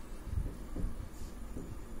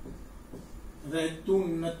રહેતું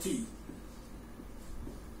નથી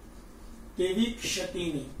તેવી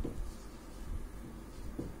ક્ષતિને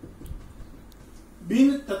બિન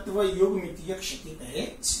તત્વયોગમિતીય ક્ષતિ કહે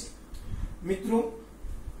છે। મિત્રો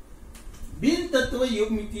બિન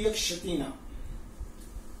તત્વયોગમિતીય ક્ષતિના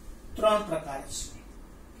 3 પ્રકાર છે।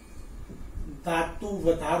 ધાતુ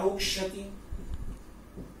વધારો ક્ષતિ,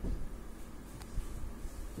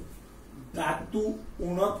 ધાતુ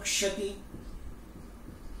ઉણપ ક્ષતિ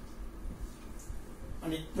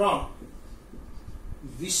અને 3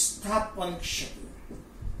 વિસ્થાપન ક્ષતિ।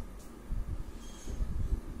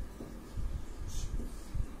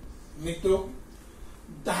 મિત્રો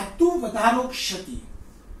ધાતુ વધારો ક્ષતિ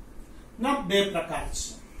ના 2 પ્રકાર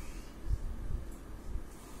છે।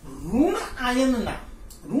 ઋણ આયન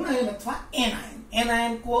અથવા એન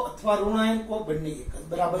આયન કો અથવા ઋણ આયન કો બંને એક જ,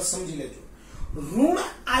 બરાબર સમજી લેજો। ઋણ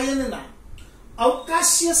આયનના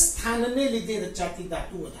અવકાશીય સ્થાનને લીધે રચાતી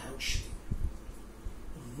ધાતુ વધારો ક્ષતિ,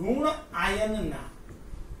 ઋણ આયનના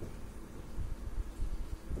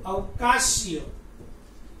અવકાશીય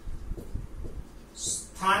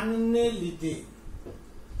સ્થાનને લીધે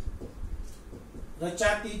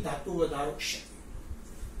રચાતી ધાતુ વધારો ક્ષતિ,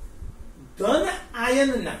 ધન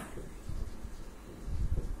આયનના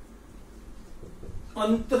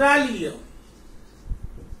અંતરાલીય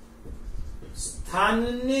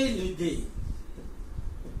સ્થાનને લીધે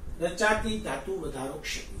રચાતી ધાતુ વધારો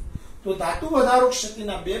ક્ષતિ। તો ધાતુ વધારો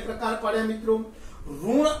ક્ષતિના 2 પ્રકાર પડ્યા મિત્રો।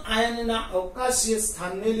 ઋણ આયનના અવકાશીય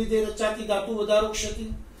સ્થાનને લીધે રચાતી ધાતુ વધારો ક્ષતિ,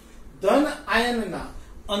 ધન આયનના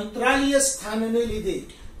અંતરાલીય સ્થાનને લીધે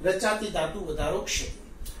રચાતી ધાતુ વધારો ક્ષતિ।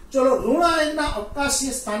 ચલો ઋણ આયનના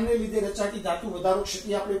અવકાશીય સ્થાનને લીધે રચાતી ધાતુ વધારો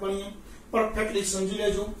ક્ષતિ આપણે ભણીએ, પરફેક્ટલી સમજી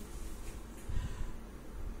લેજો।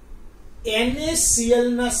 NaCl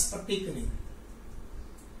ના સ્ફટિકને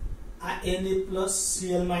આ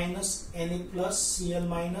Na+Cl- Na+Cl-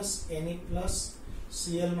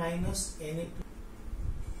 Na+Cl-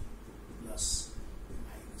 Na+,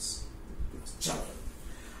 ચાલો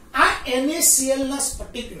આ NaCl ના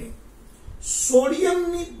સ્ફટિકને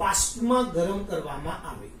સોડિયમની બાષ્પમાં ગરમ કરવામાં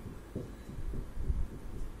આવે।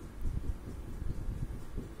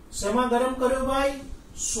 શેમાં ગરમ કર્યો ભાઈ?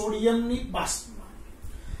 સોડિયમની બાષ્પમાં।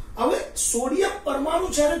 હવે સોડિયમ પરમાણુ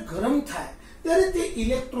જ્યારે ગરમ થાય ત્યારે તે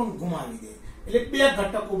ઇલેક્ટ્રોન ગુમાવી દે, એટલે 2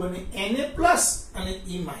 ઘટકો બને Na+ અને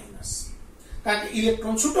E-, કારણ કે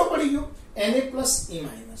ઇલેક્ટ્રોન છૂટો પડી ગયો, Na+, E-।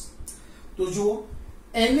 તો જુઓ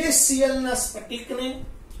NaCl ના સ્ફટિકને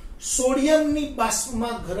સોડિયમની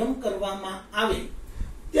બાષ્પમાં ગરમ કરવામાં આવે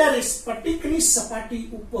ત્યારે સ્ફટિકની સપાટી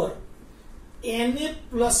ઉપર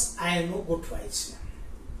Na+ આયનો ગોઠવાય છે।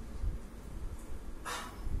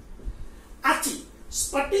 આથી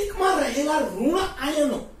સ્ફટિકમાં રહેલા ઋણ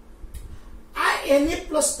આયનો આ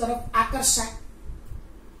Na+ તરફ આકર્ષાય.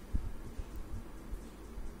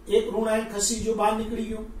 એક ઋણ આયન ખસી ગયો, બહાર નીકળી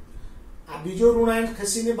ગયો. આ બીજો ઋણ આયન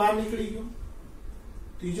ખસીને બહાર નીકળી ગયો.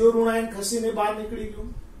 ત્રીજો ઋણ આયન ખસીને બહાર નીકળી ગયો.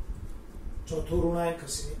 ચોથો ઋણ આયન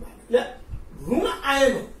ખસીને બહાર. એટલે ઋણ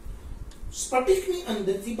આયનો સ્ફટિકની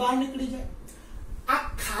અંદરથી બહાર નીકળી જાય. આ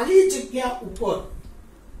ખાલી જગ્યા ઉપર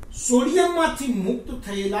સોડિયમમાંથી મુક્ત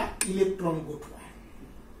થયેલા ઇલેક્ટ્રોન ગોઠવાય.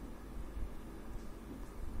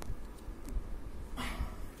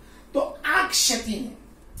 તો આ ક્ષતિને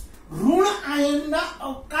ઋણ આયનના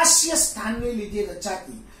અવકાશીય સ્થાનને લીધે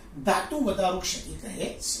રચાતી ધાતુ વધારો ક્ષતિ કહે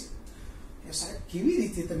છે. સાહેબ કેવી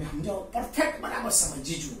રીતે તમે સમજાવો, પરફેક્ટ બરાબર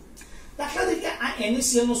સમજી જુઓ. દાખલા તરીકે આ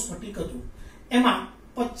NaCl નું સ્ફટિક હતું, એમાં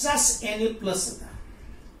 50 Na+ હતા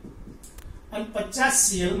અને 50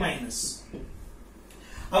 Cl-.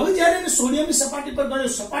 હવે જ્યારે મેં સોડિયમની સપાટી પર ગયો,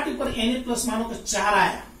 સપાટી પર Na+ માનો કે 4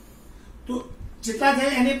 આયા, તો જેટલા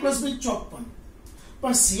થયા Na+ + 54,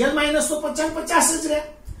 પણ Cl- તો 50 50 જ રહ્યા.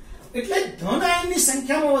 એટલે ધન આયનની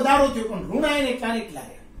સંખ્યામાં વધારો થયો, પણ ઋણ આયન એટલા રહ્યા.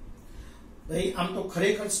 ભાઈ આમ તો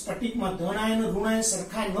ખરેખર સ્ફટિકમાં ધન આયન અને ઋણ આયન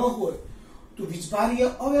સરખા ન હોય તો વીજભારીય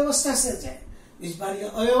અવ્યવસ્થા સર્જાય. વીજભારીય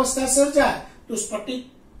અવ્યવસ્થા સર્જાય તો સ્ફટિક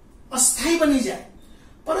અસ્થાયી બની જાય.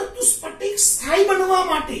 પરંતુ સ્ફટિક સ્થાયી બનવા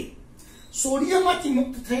માટે સોડિયમમાંથી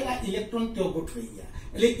મુક્ત થયેલા ઇલેક્ટ્રોન તેઓ ગોઠવાઈ ગયા.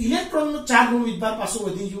 એટલે ઇલેક્ટ્રોનનો 4 ઋણ વીજભાર પાછો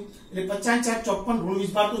વધી ગયો. એટલે 50 4 54 ઋણ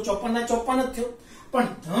વીજભાર તો 54 ના 54 જ થયો, પણ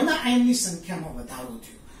ધન આયનની સંખ્યામાં વધારો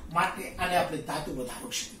થયો. માટે આને આપણે ધાતુ વધારો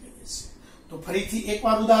ક્ષતિ કહીએ છીએ. તો ફરીથી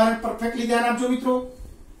એકવાર ઉદાહરણ પરફેક્ટલી ધ્યાન આપજો મિત્રો.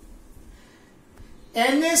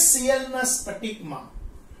 NaCl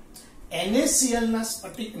ના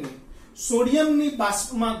સ્ફટિકને સોડિયમની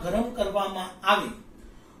બાષ્પમાં ગરમ કરવામાં આવે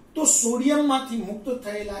તો સોડિયમમાંથી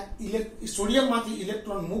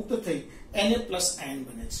ઇલેક્ટ્રોન મુક્ત થઈ Na+ આયન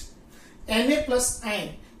બને છે. Na+ આયન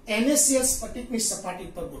NaCl સ્ફટિકની સપાટી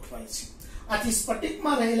પર ગોઠવાય છે. આથી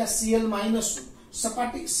સ્ફટિકમાં રહેલા Cl- આયનો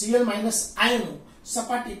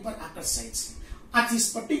સપાટી પર આકર્ષાય છે. આથી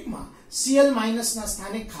સ્ફટિકમાં Cl- ના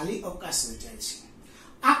સ્થાને ખાલી અવકાશ સર્જાય છે.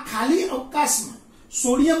 આ ખાલી અવકાશમાં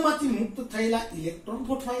સોડિયમમાંથી મુક્ત થયેલા ઇલેક્ટ્રોન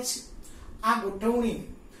ગોઠવાય છે. આ ગોઠવણીને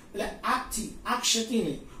એટલે આ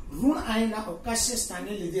ક્ષતિને ઋણ આયનના અવકાશીય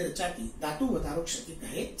સ્થાનને લીધે રચાતી ધાતુ વધારો ક્ષતિ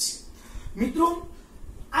કહે છે. મિત્રો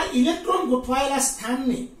આ ઇલેક્ટ્રોન ગોઠવાયેલા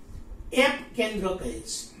સ્થાનને એપ કેન્દ્ર કહે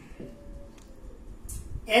છે.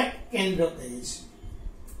 એપ કેન્દ્ર કહે છે.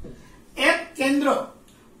 એપ કેન્દ્ર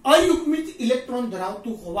અયુગ્મિત ઇલેક્ટ્રોન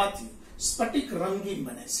ધરાવતું હોવાથી સ્ફટિક રંગીન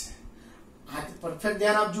બને છે. આ પરફેક્ટ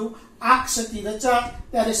ધ્યાન આપજો. આ ક્ષતિ રચાય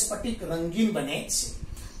ત્યારે સ્ફટિક રંગીન બને છે.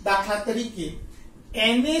 દાખલા તરીકે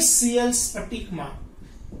NaCl સ્ફટિકમાં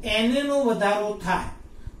Na નો વધારો થાય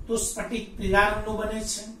તો સ્ફટિક પીળા રંગનો બને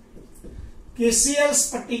છે. KCl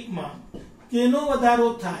સ્ફટિકમાં K નો વધારો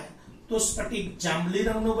થાય તો સ્ફટિક જાંબલી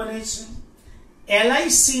રંગનો બને છે.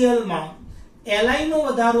 LiCl માં Li નો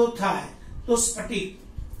વધારો થાય તો સ્ફટિક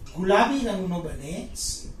ગુલાબી રંગનો બને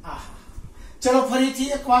છે. આહા, ચલો ફરીથી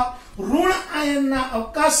એકવાર. ઋણ આયનના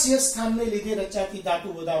અવકાશીય સ્થાનને લીધે રચાતી ધાતુ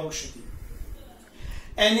વધારો ક્ષતિ.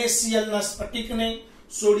 NaCl ના સ્ફટિકને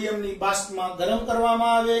સોડિયમની બાષ્પમાં ગરમ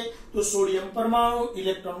કરવામાં આવે તો સોડિયમ પરમાણુ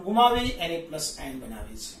ઇલેક્ટ્રોન ગુમાવી Na+ આયન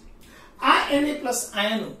બનાવે છે. આ Na+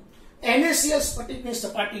 આયનો NaCl સ્ફટિકની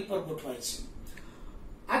સપાટી પર ગોઠવાય છે.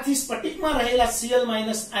 આથી સ્ફટિકમાં રહેલા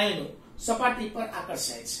Cl- આયનો સપાટી પર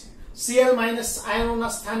આકર્ષાય છે. Cl- આયનોના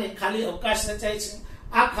સ્થાને ખાલી અવકાશ રચાય છે.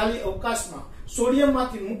 આ ખાલી અવકાશમાં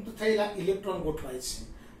સોડિયમમાંથી મુક્ત થયેલા ઇલેક્ટ્રોન ગોઠવાય છે.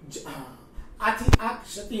 આથી આ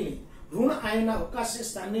ક્ષતિને ઋણ આયનના અવકાશીય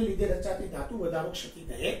સ્થાનને લીધે રચાતી ધાતુ વધારો ક્ષતિ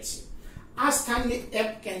કહે છે. આ સ્થાનને એપ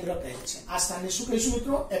કેન્દ્ર કહે છે. આ સ્થાનને શું કહીશું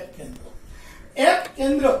મિત્રો? એપ કેન્દ્ર. એપ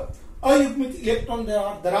કેન્દ્ર અયુગ્મિત ઇલેક્ટ્રોન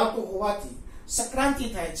ધરાવતો હોવાથી સંક્રાંતિ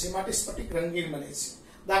થાય છે, માટે સ્ફટિક રંગીન બને છે.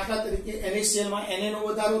 દાખલા તરીકે NaCl માં Na નો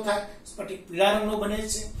વધારો થાય, સ્ફટિક પીળા રંગનો બને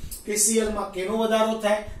છે. KCl માં K નો વધારો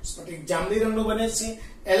થાય, સ્ફટિક જાંબલી રંગનો બને છે.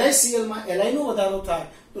 LiCl માં Li નો વધારો થાય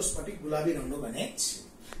તો સ્ફટિક ગુલાબી રંગનો બને છે.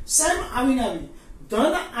 સેમ આવીને આવી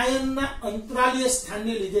ધન આયનના અંતરાલીય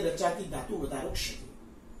સ્થાનને લીધે રચાતી ધાતુ વધારો ક્ષતિ.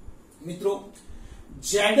 મિત્રો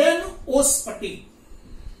ZnO સ્ફટિક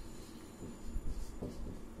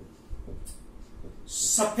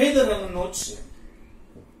સફેદ રંગનો છે.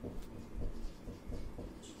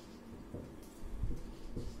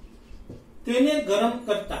 તેને ગરમ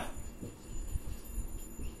કરતા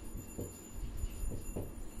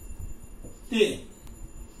તે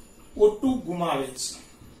O2 ગુમાવે છે.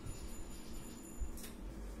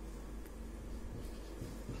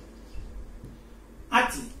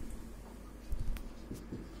 આથી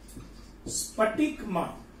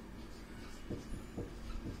સ્ફટિકમાં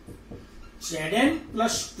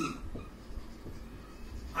Zn+2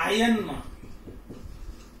 આયનમાં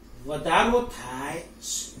વધારો થાય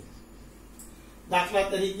છે. દાખલા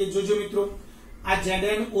તરીકે જોજો મિત્રો, આ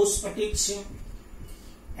ZnO સ્ફટિક છે,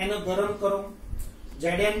 એને ગરમ કરો,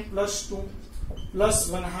 Zn+2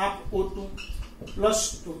 +1/2 O2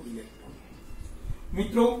 +2 ઇલેક્ટ્રોન.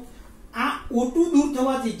 મિત્રો આ O2 દૂર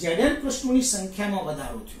થવાથી Zn+2 ની સંખ્યામાં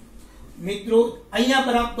વધારો થયો. મિત્રો અહીંયા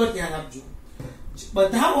બરાબર ધ્યાન આપજો,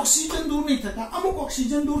 બધા ઓક્સિજન દૂર નહીં થતા, અમુક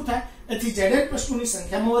ઓક્સિજન દૂર થાય એથી Zn+2 ની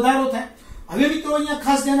સંખ્યામાં વધારો થાય. હવે મિત્રો અહીંયા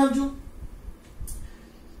ખાસ ધ્યાન આપજો,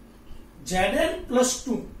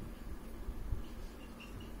 Zn+2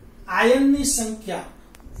 આયનની સંખ્યા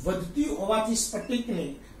વધતી હોવાથી સ્ફટિકને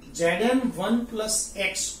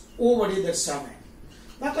Zn1+xO વડે દર્શાવાય.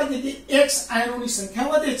 દાખલા તરીકે x આયનોની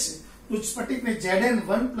સંખ્યા વધે છે તો સ્ફટિકને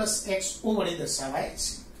Zn1+xO વડે દર્શાવાય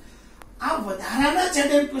છે. આ વધારાના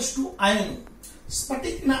Zn+2 આયનો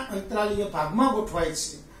સ્ફટિકના અંતરાલીય ભાગમાં ગોઠવાય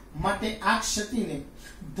છે, માટે આ ક્ષતિને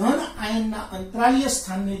ધન આયનના અંતરાલીય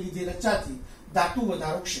સ્થાનને લીધે રચાતી ધાતુ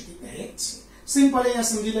વધારો ક્ષતિ કહે છે. સિમ્પલ અહીંયા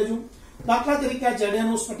સમજી લેજો. દાખલા તરીકે આ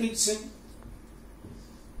ZnO સ્ફટિક છે,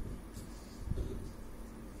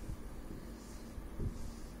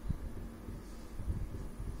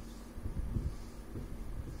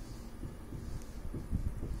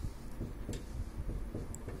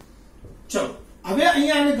 ચલો હવે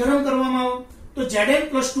અહીંયા આને ગરમ કરવામાં આવે તો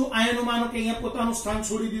Zn+2 આયનો માનો કે અહીંયા પોતાનું સ્થાન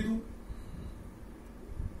છોડી દીધું,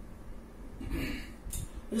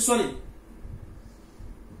 સોરી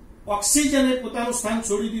ઓક્સિજને પોતાનું સ્થાન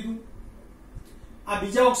છોડી દીધું, આ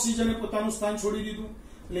બીજા ઓક્સિજને પોતાનું સ્થાન છોડી દીધું,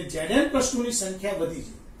 એટલે Zn+2 ની સંખ્યા વધી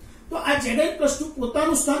છે. તો આ Zn+2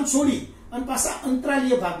 પોતાનું સ્થાન છોડી અને પાછા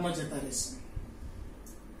અંતરાલીય ભાગમાં જતા રહેશે.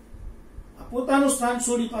 આ પોતાનું સ્થાન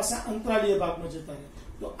છોડી પાછા અંતરાલીય ભાગમાં જતા રહે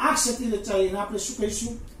તો આ ક્ષતિ રચાય એને આપણે શું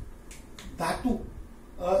કહીશું? ધાતુ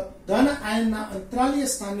ધન આયનના અંતરાલીય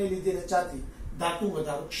સ્થાનને લીધે રચાતી ધાતુ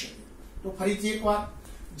વધારો ક્ષતિ. તો ફરીથી એકવાર,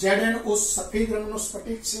 ZnO સફેદ રંગનો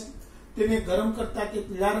સ્ફટિક છે, તેને ગરમ કરતા તે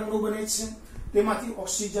પીળા રંગનો બને છે, તેમાંથી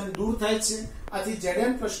ઓક્સિજન દૂર થાય છે, આથી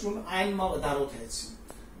Zn+2 આયનમાં વધારો થાય છે.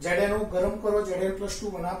 ZnO ગરમ કરો,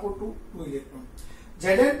 Zn+2 1/2 ઇલેક્ટ્રોન.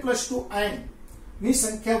 Zn+2 આયન ની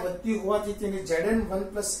સંખ્યા વધતી હોવાથી તેને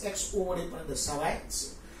Zn1+xO વડે પણ દર્શાવાય છે.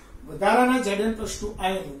 વધારાના Zn+2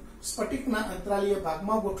 આયનો સ્ફટિકના અંતરાલીય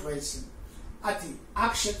ભાગમાં ગોઠવાય છે, આથી આ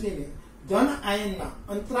ક્ષતિને ધન આયનના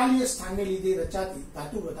અંતરાલીય સ્થાનને લીધે રચાતી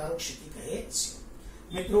ધાતુ વધારો ક્ષતિ કહે છે.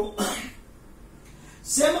 મિત્રો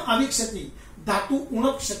સેમ આવી ક્ષતિ ધાતુ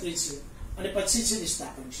ઉણપ ક્ષતિ છે અને પછી છે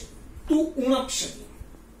વિસ્થાપન ક્ષતિ. ધાતુ ઉણપ ક્ષતિ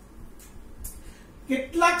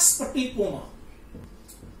કેટલાક સ્ફટિકમાં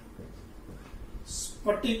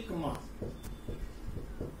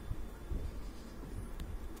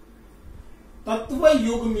તત્વ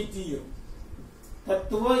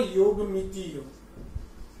યોગમિતિય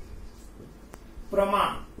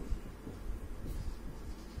પ્રમાણ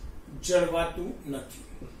જળવાતું નથી.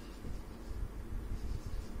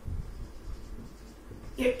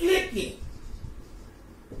 એટલે કે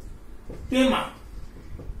તેમાં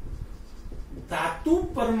ધાતુ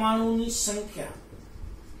પરમાણુની સંખ્યા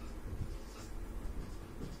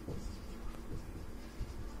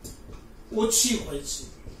ઓછી હોય છે.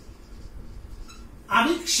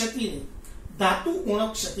 આવી ક્ષતિને ધાતુ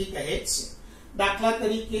ઉણપ ક્ષતિ કહે છે. દાખલા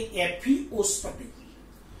તરીકે FeO સ્ફટિક,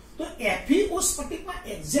 તો FeO સ્ફટિકમાં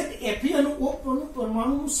એક્ઝેક્ટ Fe અને O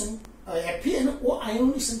પરમાણુનું Fe અને O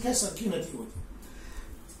આયનોની સંખ્યા સરખી નથી હોતી.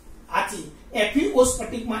 આથી FeO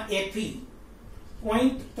સ્ફટિકમાં Fe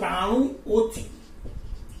 0.93 O થી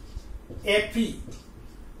Fe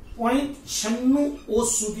 0.96 O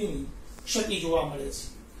સુધીની ક્ષતિ જોવા મળે છે.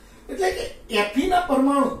 એટલે કે Fe ના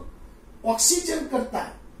પરમાણુ ઓક્સિજન કરતા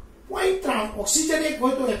 0.93, ઓક્સિજન 1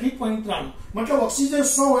 હોય તો Fe 0.93, મતલબ ઓક્સિજન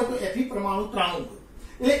 100 હોય તો Fe પરમાણુ 93 હોય.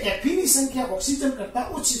 એટલે Fe ની સંખ્યા ઓક્સિજન કરતા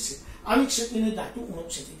ઓછી છે. આવી ક્ષતિને ધાતુ ઉણપ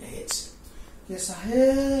ક્ષતિ કહે છે. કે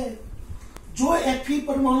સાહેબ જો Fe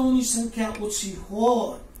પરમાણુની સંખ્યા ઓછી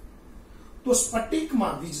હોય તો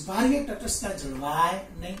સ્ફટિકમાં વીજભારીય તટસ્થતા જળવાય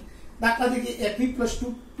નહીં. દાખલા તરીકે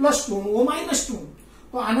Fe+2 +2 O -2,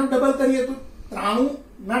 તો આનો ડબલ કરીએ તો 93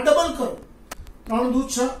 ના ડબલ કરો, 3 દુ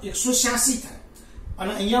 6 186 થાય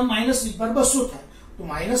અને અહીંયા માઈનસ વીજભાર 200 થાય, તો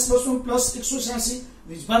 -200 + 186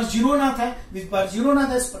 વીજભાર 0 ના થાય, વીજભાર 0 ના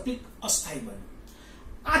થાય, સ્ફટિક અસ્થાયી બને.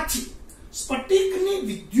 આથી સ્ફટિકની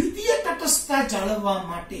વિદ્યુતીય તટસ્થતા જાળવવા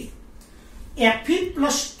માટે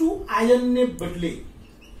Fe+2 આયનને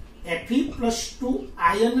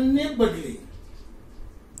બદલે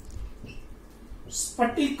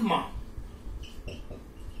સ્ફટિકમાં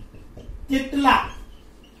કેટલાક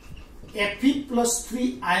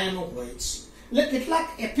Fe+3 આયનો હોય છે. એટલે કેટલાક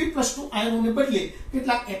Fe+2 આયનોને બદલે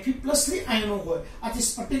કેટલાક Fe+3 આયનો હોય, આથી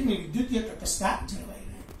સ્ફટિકની વિદ્યુતીય તટસ્થતા જળવાઈ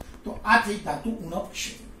રહે. તો આ થઈ ધાતુ ઉણપ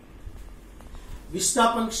ક્ષતિ.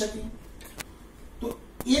 વિસ્થાપન ક્ષતિ તો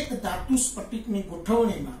એક ધાતુ સ્ફટિકની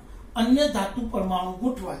ગોઠવણીમાં અન્ય ધાતુ પરમાણુ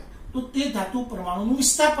ગોઠવાય તો તે ધાતુ પરમાણુનું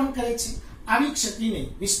વિસ્થાપન કરે છે. આવી ક્ષતિને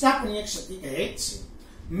વિસ્થાપનીય ક્ષતિ કહે છે.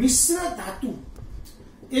 મિશ્ર ધાતુ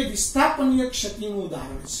એ વિસ્થાપનીય ક્ષતિનું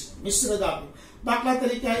ઉદાહરણ છે. મિશ્ર ધાતુ દાખલા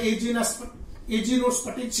તરીકે એજીનો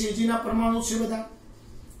સ્ફટિક છે, એજીના પરમાણુ છે બધા,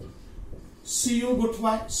 Cu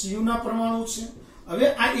ગોઠવાય, Cu ના પરમાણુ છે. હવે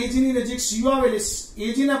આ એજીની નજીક Cu આવેલી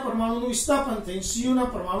એજીના પરમાણુનું વિસ્થાપન થઈ Cu ના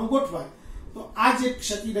પરમાણુ ગોઠવાય તો આ જે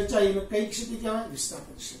ક્ષતિ રચાય એને કઈ ક્ષતિ કહેવાય?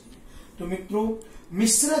 વિસ્થાપન ક્ષતિ. તો મિત્રો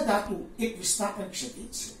મિશ્ર ધાતુ એક વિસ્થાપન ક્ષતિ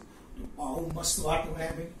છે. તો બહુ મસ્ત વાત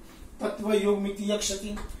હોય ભાઈ. તત્વ યોગમિતીય ક્ષતિ.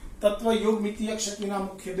 તત્વ યોગમિતીય ક્ષતિના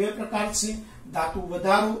મુખ્ય બે પ્રકાર છે. ધાતુ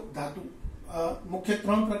વધારો, મુખ્ય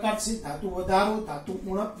ત્રણ પ્રકાર છે: ધાતુ વધારો, ધાતુ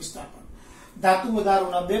ઉણપ, વિસ્થાપન. ધાતુ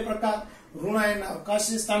વધારોના બે પ્રકાર: ઋણ આયનના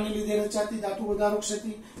અવકાશીય સ્થાનને લીધે રચાતી ધાતુ વધારો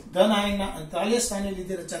ક્ષતિ, ધન આયનના અંતરાલીય સ્થાનને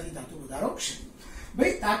લીધે રચાતી ધાતુ વધારો ક્ષતિ.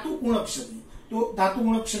 ભાઈ ધાતુ ઉણપ ક્ષતિ. તો ધાતુ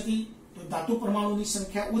ઉણપ ક્ષતિ તો ધાતુ પરમાણુની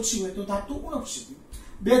સંખ્યા ઓછી હોય તો ધાતુ ઉણપ ક્ષતિ.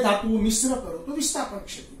 બે ધાતુઓ મિશ્ર કરો તો વિસ્થાપન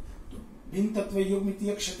ક્ષતિ. તો ભિન્ન તત્વ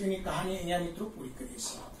યોગમિતીય ક્ષતિની કહાની અહીંયા મિત્રો પૂરી કરીએ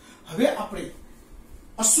છીએ. હવે આપણે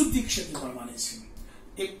અશુદ્ધિ ક્ષતિ ભણવાની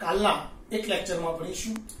છે. કાલના એક લેક્ચરમાં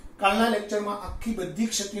ભણીશું. કાલના લેક્ચરમાં આખી બધી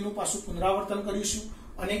ક્ષતિનું પાછું પુનરાવર્તન કરીશું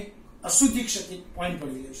અને અશુદ્ધિ ક્ષતિ પોઈન્ટ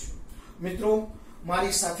ભણી લઈશું. મિત્રો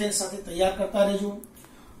મારી સાથે સાથે તૈયાર કરતા રહેજો.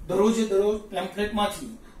 દરરોજે દરરોજ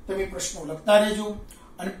પેમ્ફલેટમાંથી તમે પ્રશ્નો લખતા રહેજો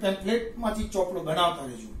અને પેમ્ફલેટમાંથી ચોપડો બનાવતા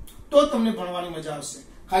રહેજો. તો તમને ભણવાની મજા આવશે.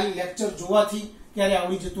 ખાલી લેક્ચર જોવાથી ક્યારે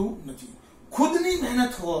આવડી જતું નથી. ખુદની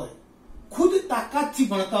મહેનત હોય, ખુદ તાકાતથી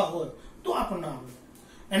ભણતા હોય તો આપણને આવડે.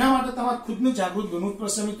 એના માટે તમારે ખુદને જાગૃત બનવું જ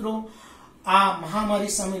પડશે મિત્રો. આ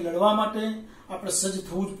મહામારી સામે લડવા માટે આપણે સજ્જ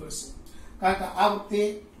થવું જ પડશે. કારણ કે આ વખતે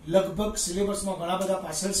લગભગ સિલેબસમાં ઘણા બધા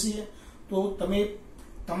પાછળ છીએ. તો તમે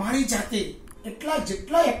તમારી જાતે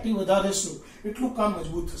જેટલા એક્ટિવ વધારે રહેશો એટલું કામ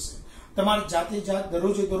મજબૂત થશે. તમારી જાતે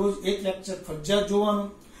દરરોજે દરરોજ એક લેક્ચર ફરજિયાત જોવાનું.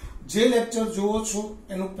 જે લેક્ચર જોવો છો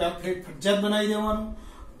એનું પેમ્ફલેટ ફરજિયાત બનાવી દેવાનું.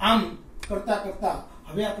 આમ કરતા કરતા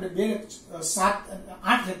હવે આપણે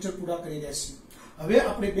 8 લેક્ચર પૂરા કરી રહ્યા છીએ. હવે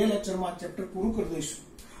આપણે 2 લેક્ચરમાં ચેપ્ટર પૂરું કરી દઈશું.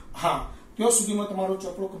 હા, ત્યાં સુધીમાં તમારો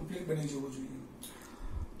ચોપડો કમ્પ્લીટ બની જવો જોઈએ.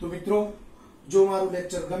 તો મિત્રો જો મારું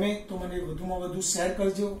લેક્ચર ગમે તો મને વધુમાં વધુ શેર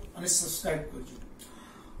કરજો અને સબસ્ક્રાઇબ કરજો.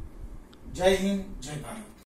 જય હિન્દ, જય ભારત.